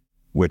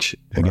 which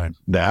again,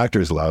 the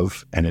actors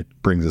love, and it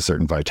brings a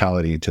certain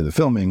vitality to the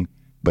filming,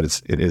 but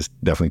it is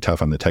definitely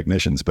tough on the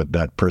technicians. But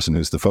that person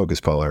who's the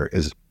focus puller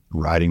is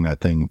riding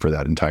that thing for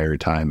that entire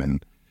time.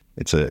 And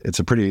it's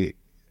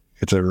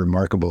a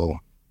remarkable,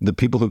 the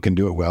people who can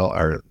do it well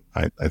are,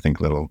 I think,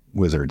 little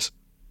wizards.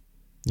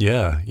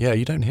 Yeah.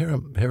 You don't hear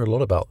a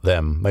lot about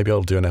them. Maybe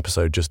I'll do an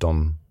episode just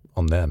on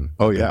them.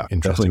 Oh yeah.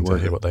 Interesting to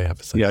hear what they have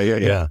to say.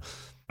 Yeah.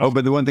 Oh,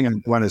 but the one thing I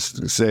want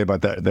to say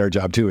about their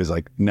job too is,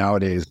 like,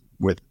 nowadays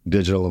with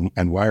digital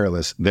and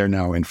wireless, they're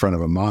now in front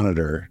of a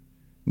monitor,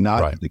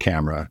 not the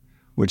camera,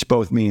 which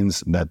both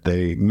means that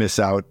they miss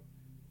out,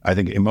 I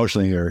think,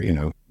 emotionally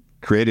or,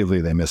 creatively,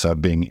 they miss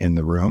out being in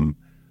the room.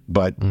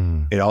 But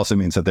it also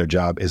means that their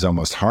job is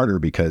almost harder,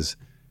 because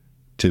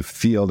to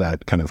feel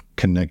that kind of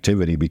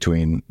connectivity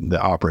between the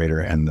operator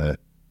and the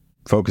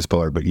focus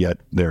puller, but yet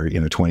they're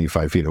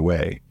 25 feet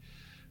away.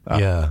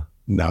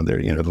 Now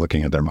they're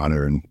looking at their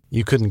monitor, and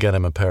you couldn't get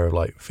him a pair of,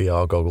 like,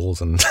 VR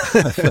goggles and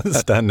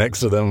stand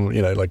next to them,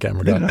 like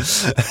camera guy.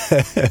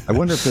 I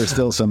wonder if there's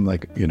still some,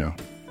 like,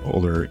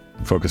 older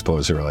focus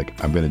pullers who are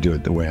like, I'm going to do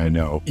it the way I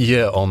know.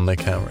 Yeah, on the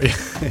camera.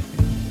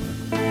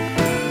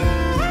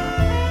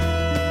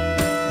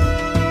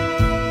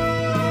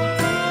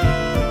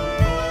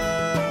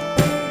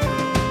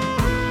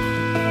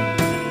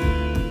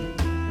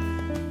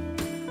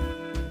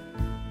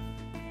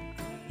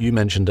 You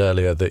mentioned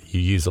earlier that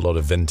you use a lot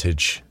of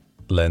vintage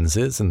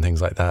lenses and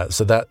things like that.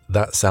 So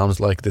that sounds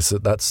like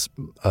that's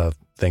a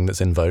thing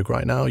that's in vogue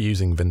right now,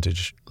 using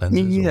vintage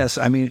lenses? Yes.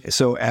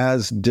 So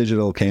as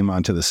digital came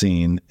onto the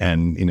scene,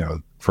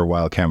 and, for a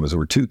while cameras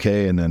were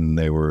 2K, and then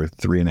they were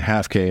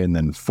 3.5K, and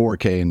then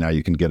 4K, and now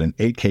you can get an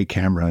 8K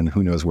camera, and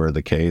who knows where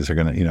the Ks are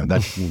going to,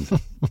 that means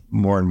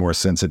more and more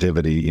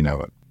sensitivity,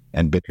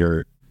 and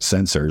bigger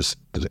sensors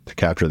to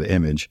capture the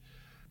image.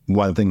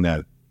 One thing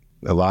that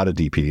a lot of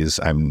DPs,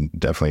 I'm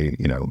definitely,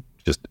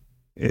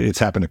 it's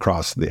happened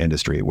across the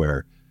industry,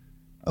 where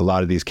a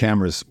lot of these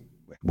cameras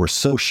were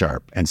so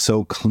sharp and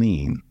so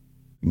clean,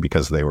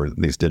 because they were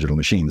these digital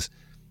machines,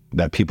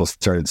 that people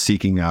started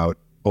seeking out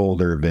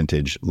older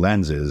vintage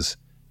lenses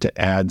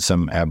to add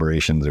some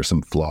aberrations or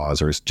some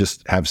flaws, or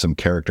just have some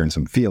character and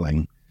some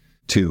feeling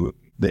to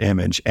the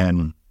image.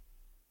 And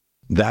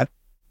that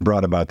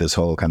brought about this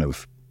whole kind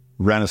of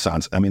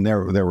renaissance. I mean,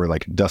 there were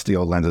like dusty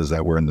old lenses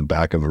that were in the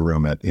back of a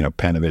room at,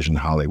 Panavision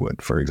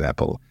Hollywood, for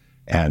example.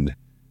 And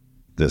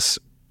this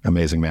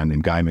amazing man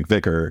named Guy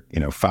McVicker,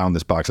 found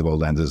this box of old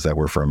lenses that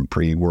were from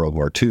pre-World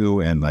War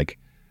II, and like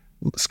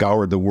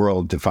scoured the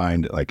world to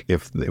find, like,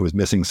 if it was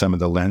missing some of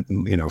the lens,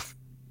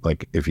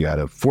 like if you had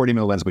a 40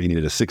 mil lens but you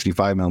needed a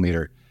 65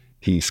 millimeter,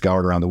 he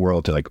scoured around the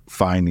world to like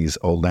find these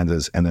old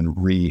lenses and then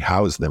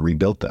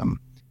rebuilt them,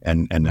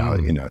 and now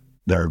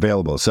they're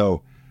available.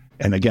 So,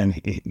 and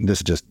again,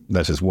 that's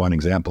just one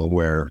example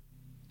where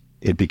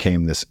it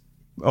became this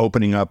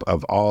opening up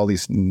of all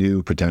these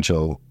new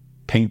potential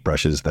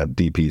paintbrushes that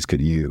DPs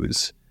could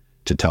use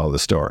to tell the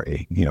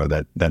story.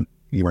 That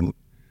you weren't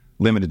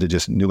limited to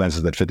just new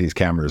lenses that fit these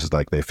cameras.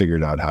 Like, they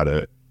figured out how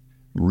to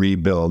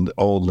rebuild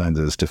old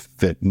lenses to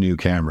fit new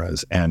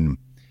cameras, and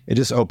it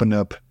just opened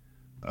up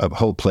a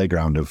whole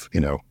playground of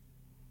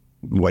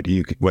what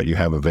you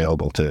have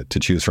available to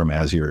choose from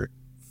as you're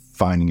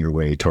finding your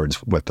way towards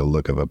what the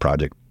look of a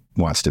project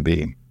wants to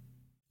be.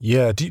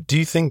 Yeah. Do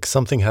you think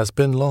something has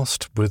been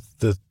lost with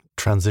the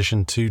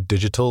transition to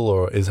digital,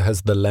 or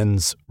has the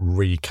lens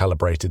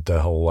recalibrated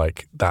the whole,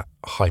 like, that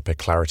hyper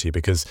clarity?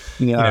 Because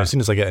as soon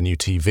as I get a new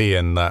TV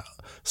and that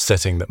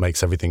setting that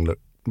makes everything look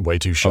way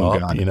too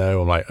sharp,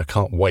 I'm like, I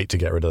can't wait to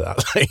get rid of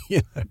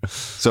that.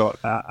 So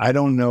I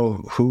don't know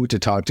who to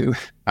talk to.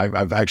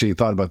 I've actually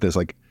thought about this.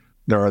 Like,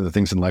 there are other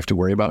things in life to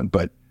worry about,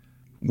 but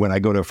when I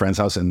go to a friend's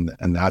house and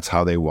that's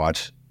how they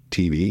watch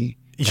TV,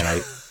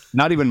 and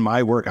not even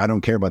my work, I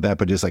don't care about that,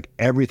 but just like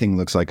everything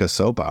looks like a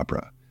soap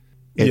opera.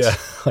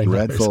 It's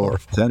dreadful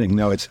setting.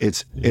 No,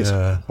 it's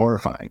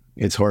horrifying.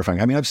 It's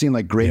horrifying. I mean, I've seen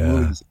like great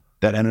movies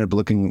that ended up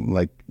looking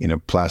like,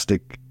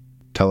 plastic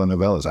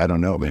telenovelas. I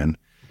don't know, man.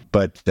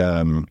 But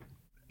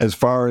as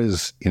far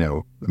as,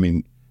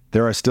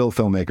 there are still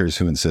filmmakers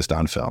who insist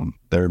on film.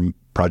 There are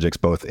projects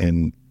both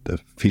in the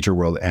feature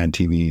world and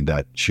TV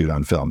that shoot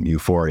on film.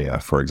 Euphoria,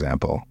 for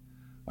example,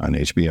 on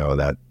HBO,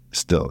 that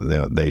still,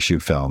 they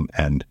shoot film.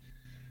 And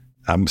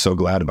I'm so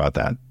glad about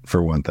that,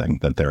 for one thing,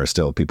 that there are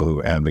still people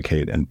who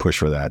advocate and push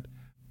for that.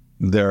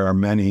 There are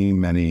many,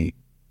 many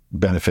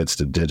benefits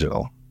to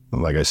digital.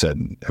 Like I said,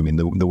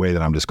 the way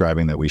that I'm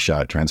describing that we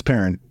shot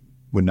transparent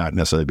would not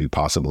necessarily be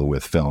possible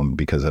with film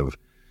because of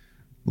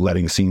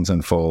letting scenes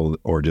unfold,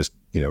 or just,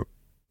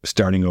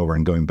 starting over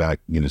and going back,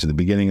 to the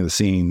beginning of the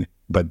scene,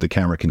 but the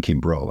camera can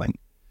keep rolling.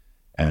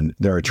 And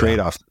there are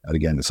trade-offs.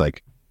 Again, it's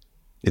like,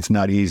 it's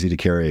not easy to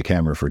carry a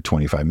camera for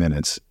 25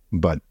 minutes,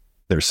 but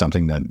there's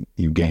something that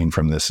you gain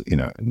from this,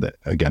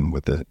 again,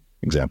 with the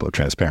example of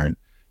transparent,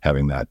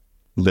 having that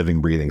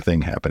living, breathing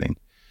thing happening.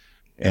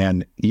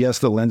 And yes,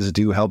 the lenses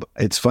do help.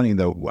 It's funny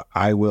though,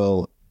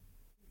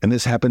 and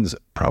this happens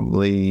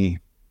probably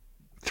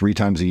 3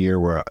 times a year,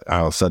 where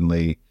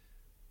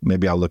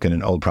maybe I'll look at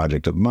an old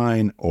project of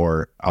mine,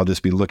 or I'll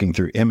just be looking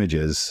through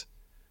images,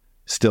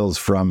 stills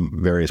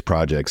from various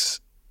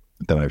projects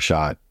that I've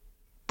shot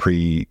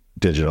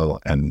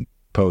pre-digital and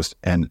post.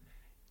 And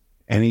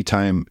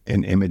anytime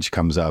an image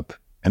comes up,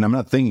 and I'm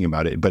not thinking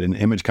about it, but an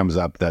image comes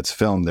up that's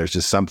filmed, there's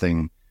just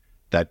something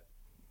that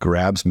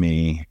grabs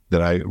me,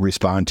 that I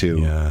respond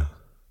to,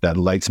 that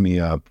lights me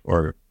up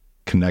or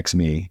connects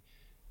me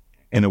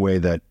in a way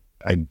that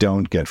I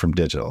don't get from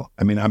digital.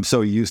 I mean, I'm so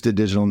used to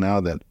digital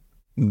now that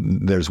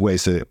there's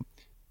ways to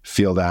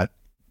feel that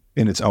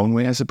in its own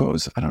way, I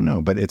suppose. I don't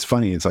know, but it's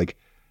funny. It's like,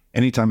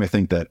 anytime I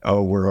think that,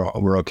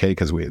 we're okay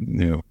because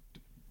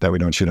that we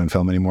don't shoot on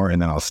film anymore,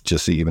 and then I'll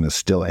just see even a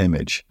still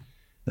image,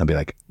 and I'll be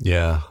like,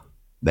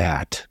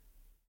 that.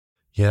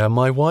 Yeah,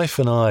 my wife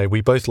and I,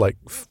 we both like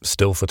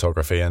still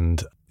photography,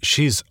 and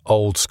she's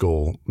old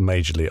school,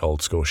 majorly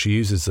old school. She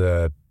uses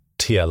a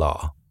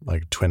TLR,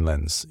 like twin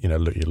lens, you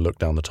look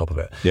down the top of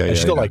it. And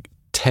she's got like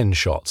 10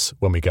 shots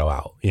when we go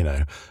out,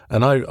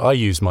 and I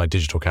use my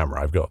digital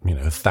camera. I've got,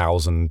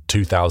 1,000,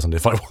 2,000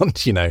 if I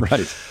want,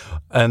 Right.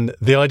 And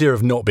the idea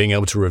of not being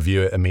able to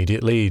review it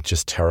immediately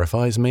just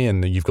terrifies me.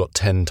 And you've got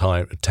 10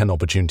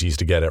 opportunities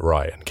to get it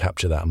right and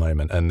capture that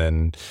moment. And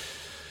then,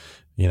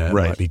 it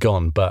might be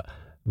gone. But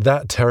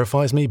that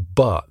terrifies me.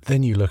 But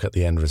then you look at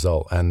the end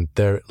result, and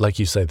there, like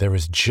you say, there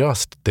is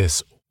just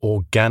this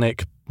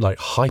organic, like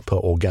hyper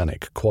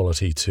organic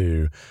quality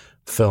to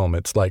film.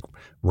 It's like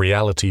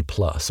reality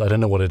plus. I don't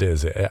know what it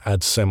is. It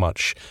adds so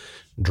much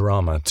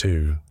drama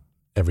to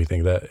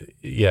everything that,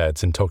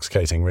 it's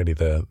intoxicating, really,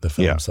 the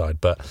film side.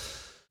 But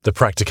the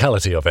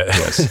practicality of it,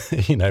 yes.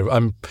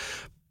 I'm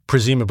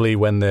presumably,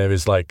 when there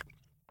is like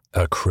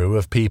a crew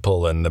of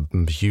people and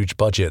the huge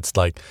budgets,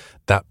 like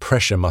that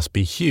pressure must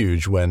be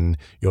huge when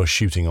you're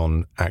shooting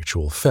on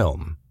actual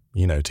film,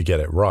 to get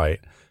it right.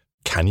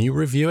 Can you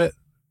review it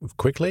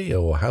quickly,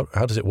 or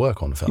how does it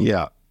work on film?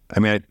 Yeah. I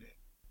mean,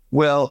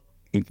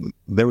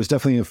 there was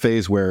definitely a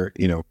phase where,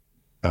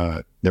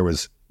 there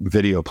was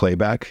video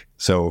playback.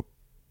 So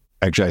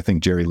actually, I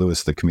think Jerry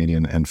Lewis, the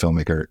comedian and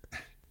filmmaker,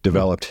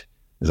 developed,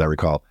 as I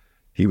recall,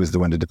 he was the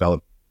one to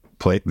develop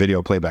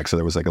video playback. So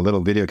there was like a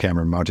little video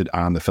camera mounted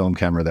on the film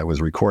camera that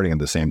was recording at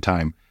the same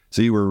time.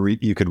 So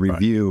you could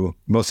review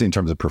mostly in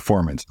terms of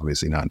performance,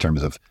 obviously not in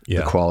terms of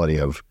the quality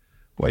of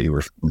what you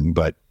were,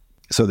 but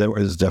so there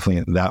was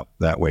definitely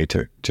that way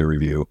to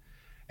review.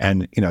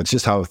 And, it's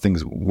just how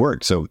things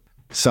worked. So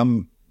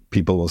some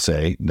people will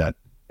say that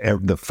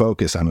the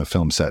focus on the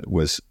film set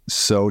was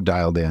so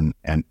dialed in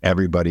and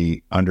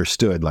everybody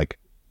understood like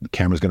the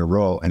camera's going to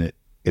roll and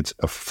it's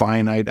a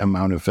finite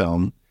amount of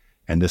film.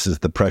 And this is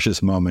the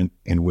precious moment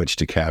in which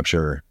to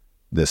capture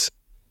this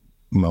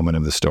moment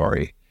of the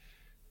story.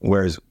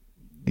 Whereas,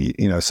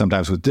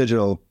 sometimes with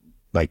digital,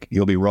 like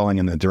you'll be rolling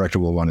and the director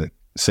will want to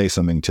say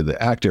something to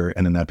the actor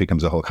and then that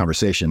becomes a whole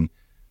conversation,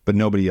 but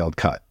nobody yelled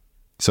cut.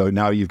 So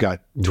now you've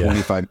got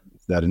 25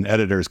 that an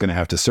editor is going to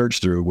have to search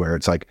through where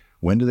it's like,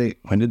 when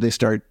did they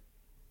start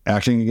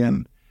acting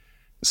again?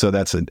 So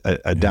that's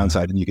a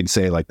downside. And you can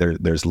say like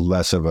there's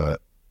less of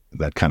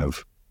that kind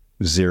of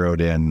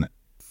zeroed in,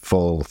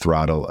 full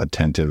throttle,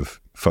 attentive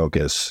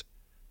focus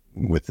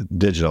with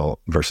digital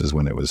versus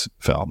when it was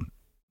film.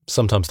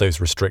 Sometimes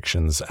those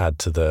restrictions add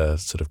to the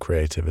sort of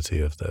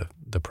creativity of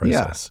the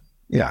process.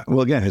 Yeah.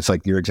 Well, again, it's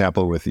like your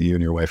example with you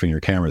and your wife and your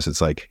cameras. It's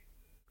like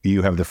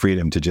you have the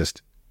freedom to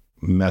just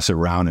mess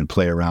around and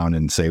play around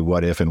and say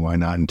what if and why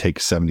not and take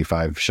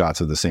 75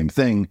 shots of the same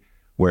thing.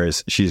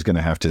 Whereas she's going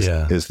to have to,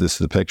 is this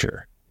the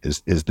picture?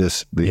 Is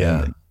this the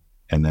ending?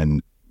 And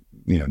then,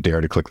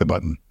 dare to click the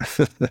button.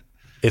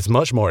 It's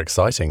much more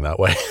exciting that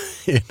way,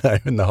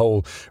 and the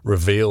whole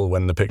reveal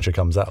when the picture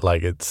comes out,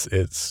 like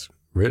it's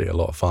really a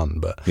lot of fun,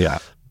 but a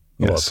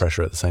lot of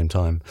pressure at the same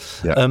time.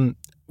 Yeah.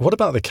 What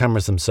about the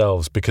cameras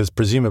themselves? Because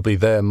presumably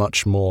they're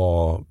much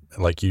more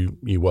like you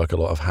work a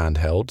lot of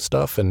handheld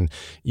stuff and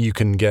you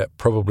can get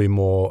probably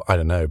more, I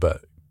don't know,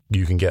 but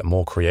you can get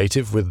more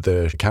creative with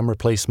the camera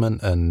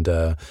placement. And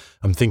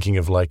I'm thinking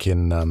of like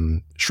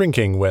in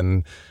Shrinking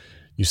when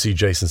you see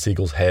Jason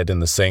Segel's head in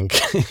the sink,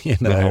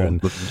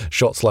 and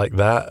shots like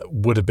that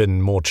would have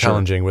been more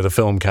challenging with a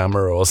film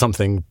camera or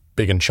something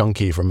big and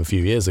chunky from a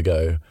few years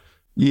ago.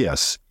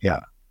 Yes.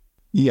 Yeah.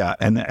 Yeah.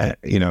 And,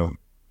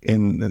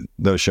 in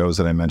those shows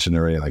that I mentioned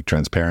already, like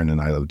Transparent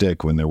and I Love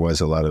Dick, when there was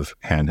a lot of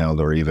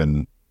handheld or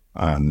even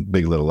on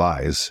Big Little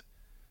Lies,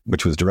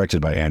 which was directed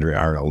by Andrea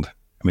Arnold.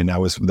 I mean, that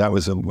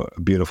was a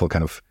beautiful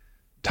kind of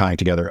tying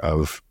together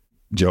of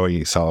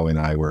Joey Soloway and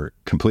I were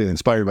completely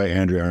inspired by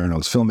Andrea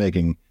Arnold's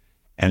filmmaking.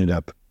 Ended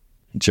up,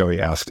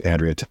 Joey asked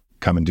Andrea to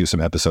come and do some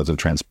episodes of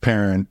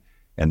Transparent,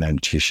 and then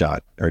she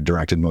shot or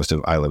directed most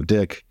of I Love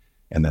Dick.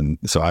 And then,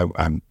 so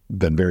I've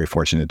been very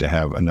fortunate to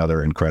have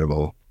another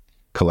incredible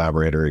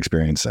collaborator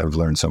experience. I've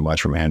learned so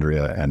much from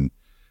Andrea.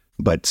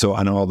 But so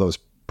on all those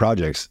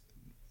projects,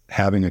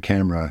 having a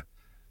camera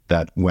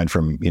that went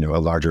from, a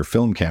larger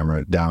film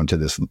camera down to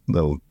this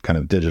little kind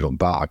of digital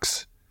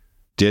box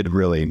did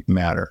really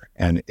matter.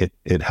 And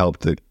it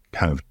helped the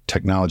kind of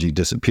technology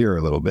disappear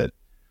a little bit.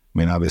 I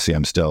mean, obviously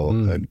I'm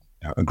still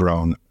a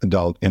grown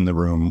adult in the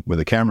room with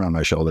a camera on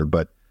my shoulder,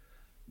 but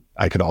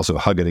I could also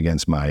hug it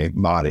against my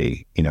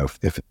body, and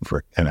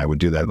I would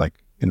do that like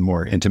in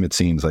more intimate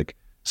scenes, like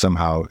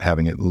somehow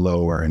having it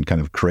lower and kind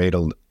of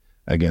cradled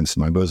against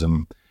my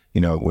bosom,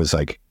 it was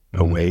like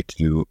a way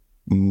to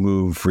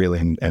move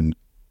freely and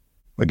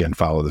again,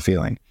 follow the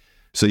feeling.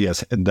 So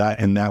yes, in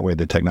that way,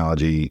 the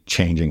technology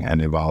changing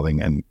and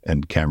evolving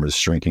and cameras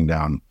shrinking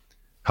down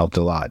helped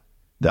a lot.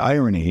 The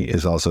irony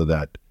is also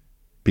that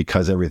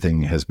because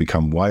everything has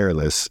become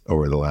wireless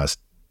over the last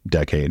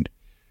decade,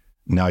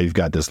 now you've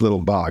got this little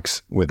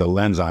box with a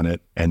lens on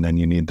it, and then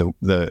you need the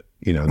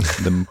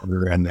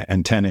motor and the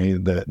antennae,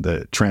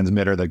 the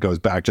transmitter that goes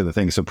back to the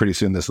thing. So pretty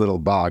soon this little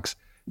box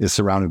is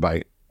surrounded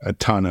by a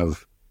ton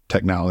of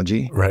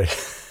technology. Right.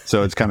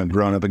 So it's kind of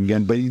grown up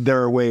again. But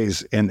there are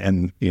ways,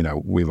 and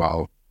we've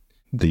all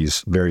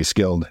these very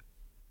skilled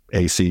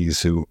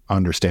ACs who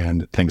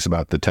understand things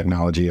about the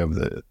technology of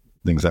the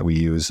things that we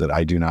use that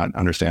I do not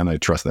understand. I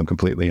trust them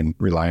completely and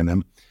rely on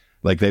them.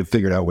 Like they've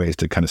figured out ways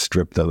to kind of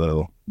strip the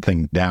little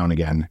thing down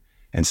again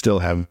and still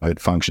have it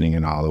functioning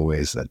in all the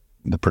ways that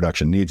the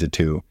production needs it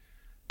to.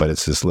 But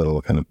it's this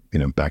little kind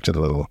of, back to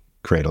the little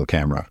cradle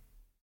camera.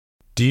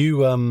 Do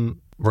you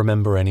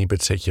remember any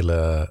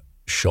particular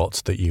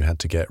shots that you had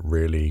to get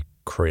really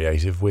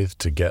creative with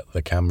to get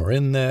the camera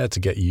in there, to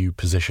get you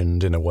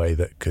positioned in a way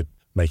that could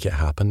make it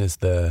happen? Is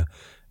there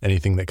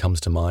anything that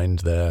comes to mind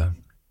there?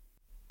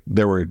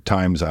 There were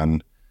times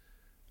on,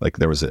 like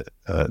there was a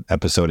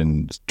episode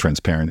in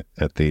Transparent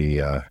at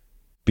the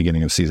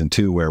beginning of season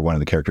 2 where one of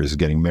the characters is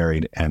getting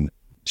married and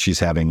she's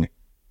having,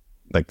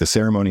 like the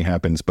ceremony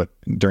happens, but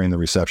during the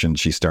reception,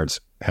 she starts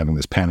having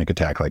this panic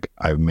attack, like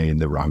I've made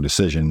the wrong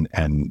decision,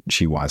 and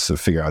she wants to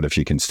figure out if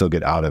she can still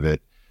get out of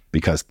it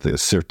because the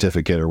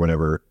certificate or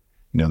whatever,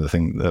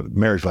 the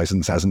marriage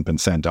license hasn't been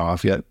sent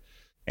off yet.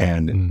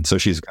 And so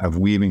she's kind of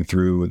weaving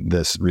through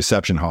this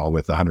reception hall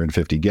with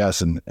 150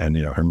 guests and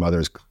her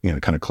mother's,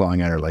 kind of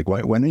clawing at her, like,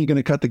 when are you going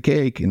to cut the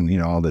cake?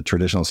 And, all the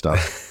traditional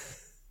stuff.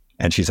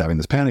 And she's having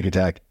this panic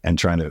attack and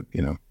trying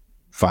to,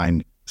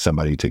 find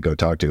somebody to go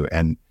talk to.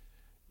 And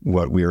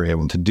what we were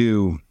able to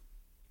do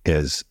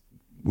is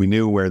we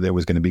knew where there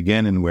was going to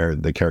begin and where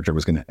the character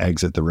was going to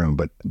exit the room,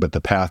 but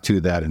the path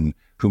to that and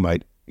who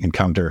might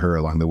encounter her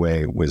along the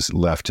way was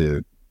left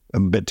to a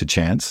bit to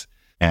chance.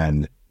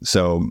 And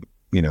so,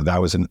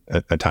 that was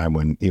a time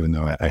when, even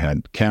though I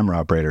had camera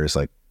operators,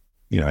 like,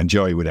 and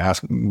Joey would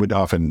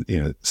often,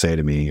 say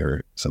to me,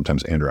 or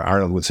sometimes Andrew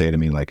Arnold would say to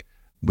me, like,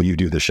 will you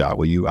do this shot?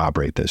 Will you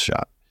operate this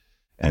shot?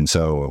 And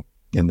so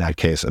in that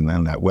case, and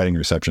then that wedding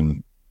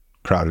reception,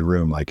 crowded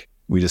room, like,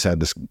 we just had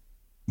this,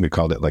 we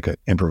called it like a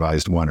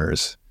improvised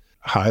oneers,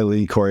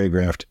 highly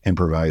choreographed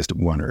improvised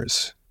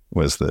oneers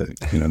was the,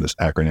 this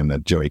acronym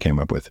that Joey came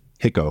up with,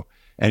 HICO.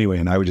 Anyway,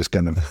 and I would just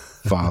kind of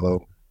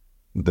follow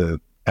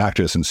the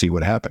actress and see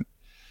what happened.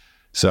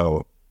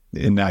 So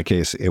in that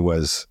case, it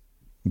was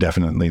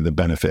definitely the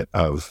benefit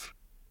of,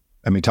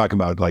 talking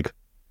about like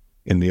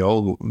in the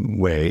old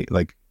way,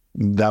 like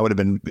that would have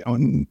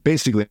been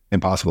basically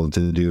impossible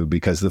to do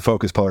because the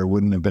focus puller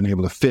wouldn't have been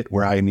able to fit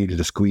where I needed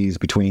to squeeze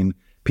between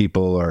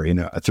people or,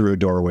 through a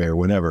doorway or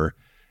whatever.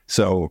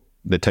 So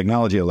the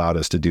technology allowed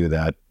us to do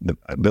that. The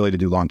ability to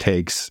do long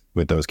takes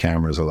with those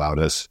cameras allowed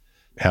us.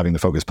 Having the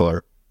focus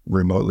puller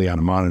remotely on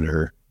a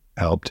monitor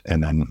helped.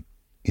 And then,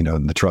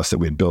 the trust that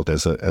we had built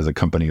as a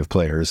company of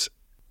players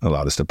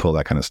allowed us to pull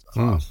that kind of stuff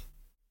off.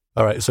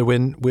 All right. So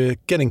when we're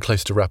getting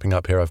close to wrapping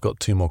up here, I've got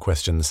 2 more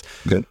questions.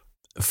 Good.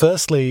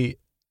 Firstly,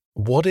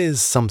 what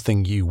is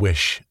something you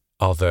wish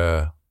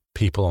other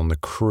people on the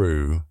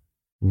crew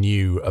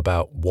knew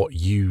about what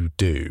you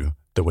do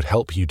that would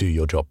help you do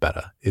your job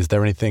better? Is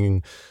there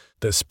anything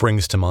that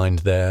springs to mind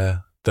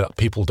there that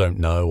people don't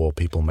know or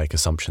people make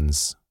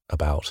assumptions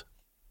about?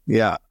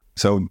 Yeah.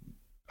 So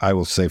I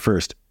will say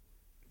first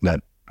that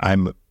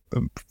I'm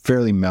a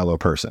fairly mellow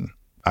person.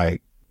 I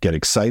get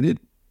excited,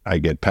 I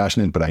get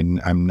passionate, but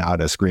I'm not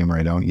a screamer.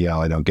 I don't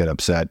yell, I don't get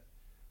upset.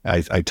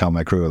 I tell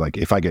my crew, like,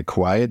 if I get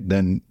quiet,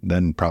 then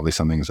probably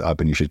something's up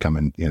and you should come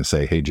and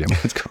say, hey, Jim,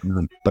 what's going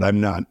on? But I'm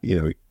not,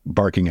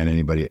 barking at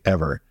anybody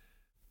ever.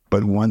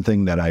 But one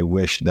thing that I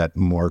wish that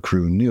more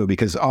crew knew,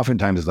 because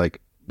oftentimes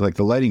like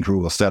the lighting crew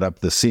will set up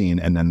the scene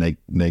and then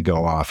they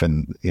go off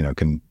and,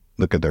 can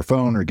look at their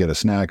phone or get a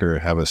snack or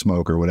have a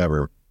smoke or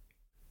whatever.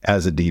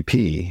 As a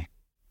DP,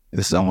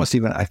 this is almost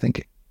even, I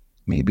think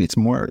maybe it's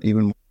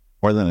even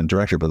more than a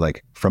director, but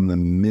like from the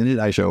minute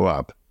I show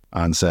up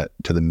on set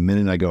to the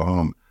minute I go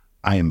home,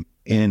 I am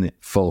in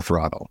full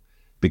throttle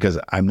because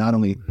I'm not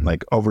only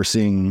like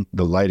overseeing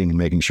the lighting and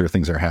making sure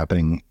things are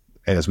happening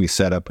as we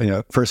set up,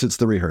 first it's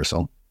the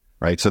rehearsal,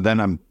 right? So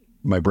then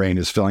my brain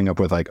is filling up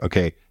with like,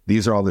 okay,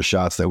 these are all the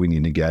shots that we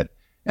need to get.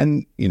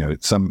 And,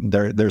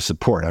 there's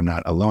support. I'm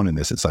not alone in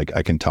this. It's like,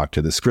 I can talk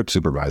to the script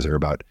supervisor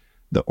about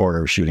the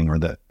order of shooting, or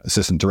the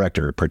assistant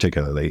director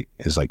particularly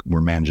is like, we're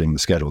managing the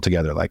schedule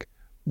together. Like,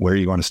 where are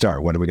you going to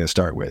start? What are we going to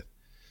start with?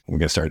 We're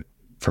going to start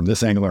from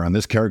this angle or on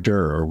this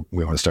character, or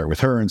we want to start with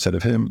her instead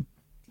of him.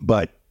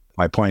 But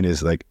my point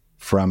is, like,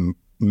 from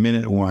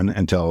minute 1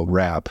 until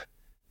wrap,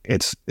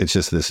 it's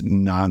just this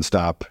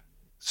nonstop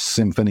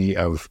symphony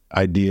of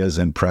ideas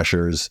and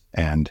pressures,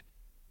 and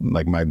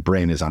like my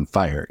brain is on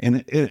fire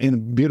in a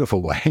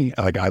beautiful way.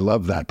 Like, I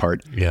love that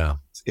part. Yeah,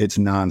 it's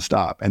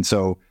nonstop. And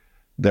so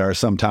there are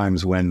some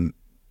times when,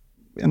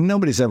 and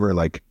nobody's ever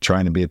like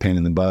trying to be a pain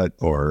in the butt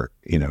or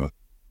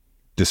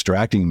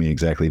distracting me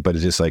exactly, but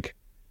it's just like,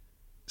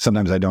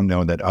 sometimes I don't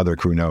know that other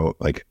crew know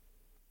like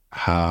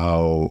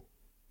how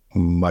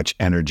much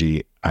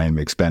energy I am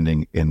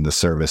expending in the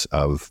service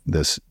of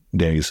the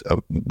day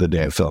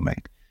of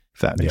filming, if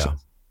that makes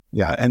sense.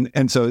 Yeah.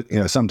 And so,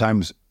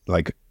 sometimes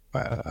like,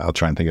 I'll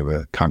try and think of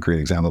a concrete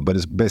example, but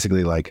it's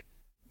basically like,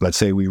 let's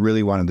say we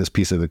really wanted this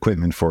piece of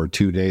equipment for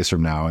 2 days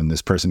from now, and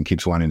this person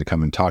keeps wanting to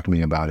come and talk to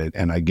me about it.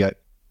 And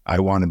I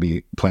want to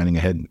be planning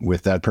ahead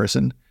with that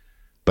person,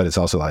 but it's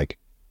also like,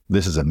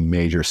 this is a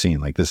major scene.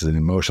 Like, this is an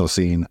emotional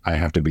scene. I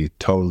have to be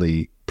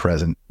totally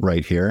present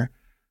right here.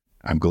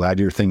 I'm glad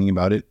you're thinking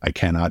about it. I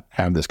cannot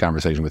have this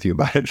conversation with you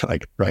about it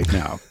like right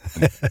now.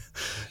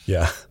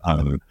 Yeah.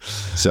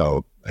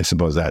 So I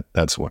suppose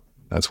that's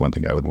one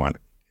thing I would want.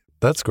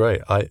 That's great.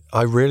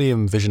 I really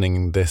am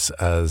envisioning this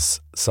as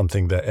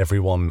something that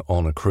everyone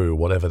on a crew,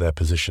 whatever their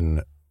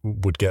position,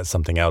 would get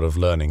something out of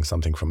learning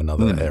something from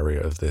another area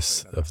of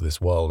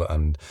this world,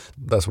 and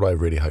that's what I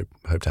really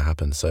hope to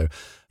happen. So,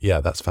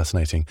 yeah, that's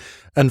fascinating.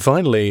 And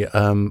finally,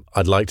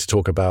 I'd like to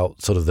talk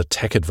about sort of the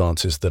tech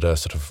advances that are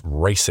sort of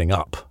racing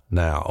up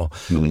now.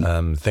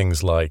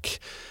 Things like,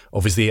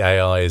 obviously,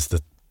 AI is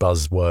the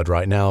buzzword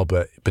right now,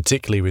 but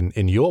particularly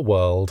in your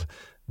world,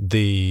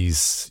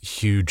 these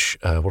huge,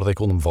 what do they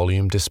call them,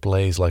 volume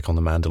displays, like on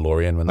The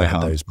Mandalorian when they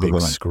had those big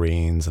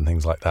screens and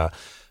things like that.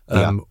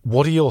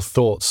 What are your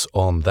thoughts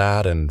on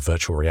that and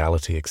virtual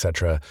reality,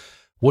 etc.?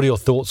 What are your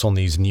thoughts on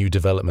these new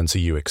developments? Are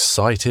you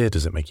excited?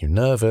 Does it make you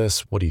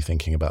nervous? What are you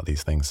thinking about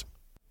these things?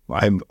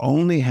 I've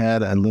only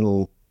had a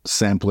little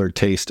sampler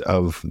taste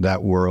of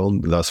that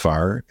world thus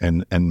far,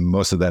 and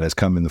most of that has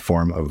come in the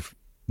form of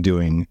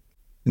doing,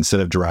 instead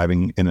of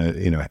driving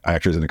in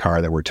actors in a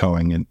car that we're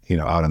towing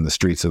out on the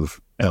streets of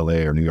LA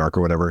or New York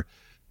or whatever,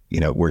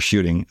 we're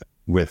shooting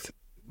with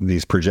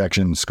these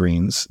projection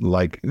screens.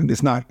 Like,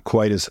 it's not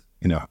quite as,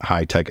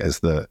 high tech as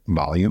the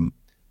volume,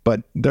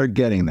 but they're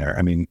getting there.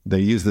 I mean, they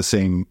use the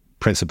same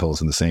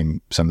principles and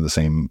some of the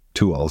same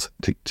tools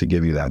to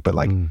give you that. But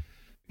like,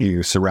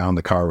 you surround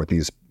the car with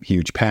these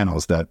huge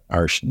panels that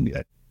are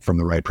from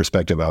the right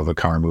perspective of a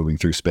car moving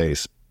through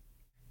space.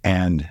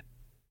 And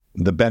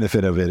the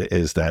benefit of it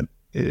is that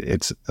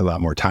it's a lot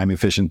more time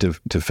efficient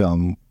to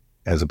film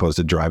as opposed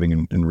to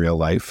driving in real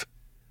life.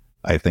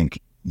 I think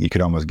you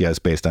could almost guess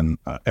based on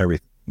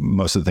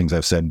most of the things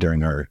I've said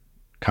during our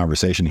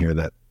conversation here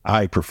that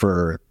I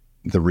prefer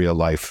the real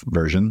life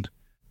version.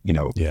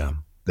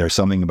 There's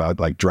something about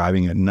like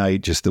driving at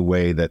night, just the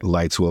way that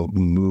lights will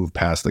move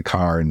past the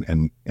car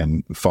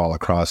and fall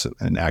across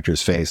an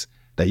actor's face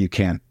that you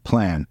can't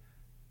plan.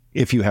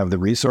 If you have the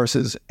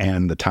resources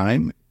and the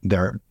time,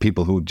 there are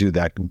people who do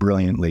that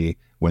brilliantly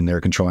when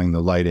they're controlling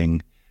the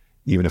lighting,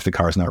 even if the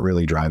car's not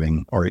really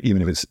driving, or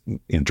even if it's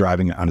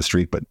driving on a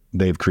street, but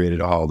they've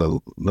created all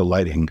the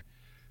lighting.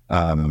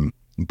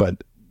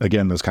 But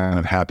again, those kind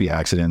of happy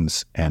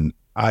accidents. And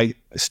I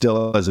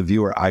still, as a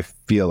viewer, I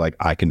feel like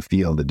I can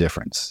feel the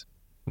difference.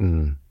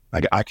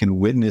 Like I can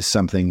witness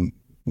something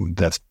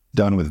that's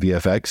done with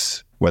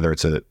VFX, whether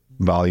it's a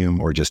volume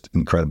or just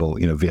incredible,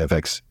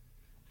 VFX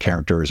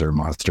characters or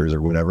monsters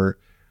or whatever.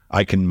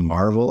 I can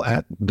marvel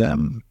at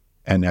them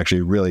and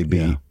actually really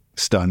be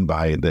stunned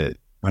by the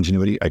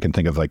ingenuity. I can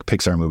think of like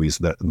Pixar movies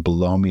that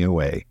blow me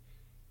away.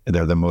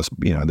 They're the most,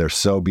 they're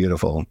so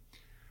beautiful.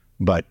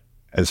 But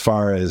as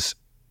far as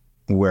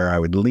where I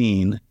would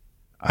lean,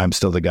 I'm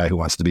still the guy who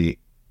wants to be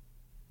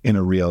in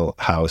a real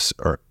house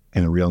or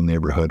in a real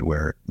neighborhood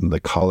where the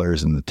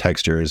colors and the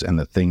textures and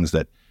the things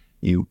that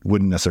you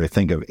wouldn't necessarily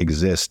think of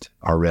exist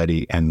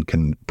already and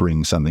can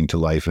bring something to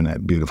life in a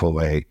beautiful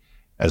way,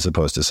 as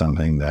opposed to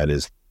something that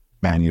is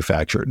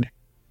manufactured.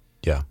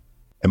 Yeah.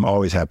 I'm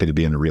always happy to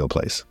be in a real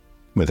place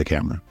with a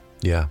camera.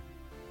 Yeah.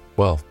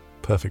 Well,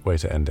 perfect way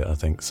to end it, I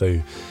think.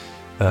 So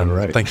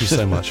right. Thank you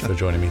so much for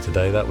joining me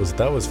today. That was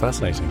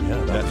fascinating.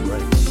 Yeah, that was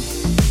great.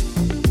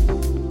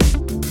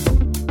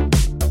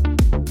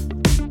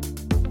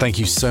 Thank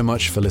you so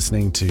much for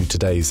listening to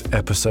today's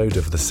episode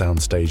of the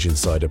Soundstage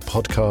Insider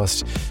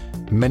podcast.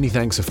 Many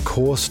thanks, of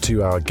course,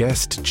 to our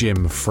guest,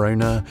 Jim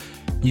Frohna.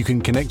 You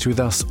can connect with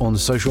us on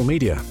social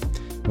media.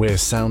 We're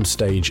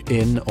Soundstage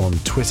In on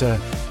Twitter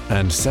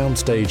and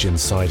Soundstage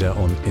Insider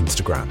on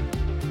Instagram.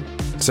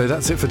 So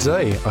that's it for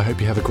today. I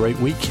hope you have a great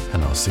week,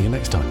 and I'll see you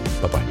next time.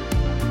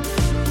 Bye-bye.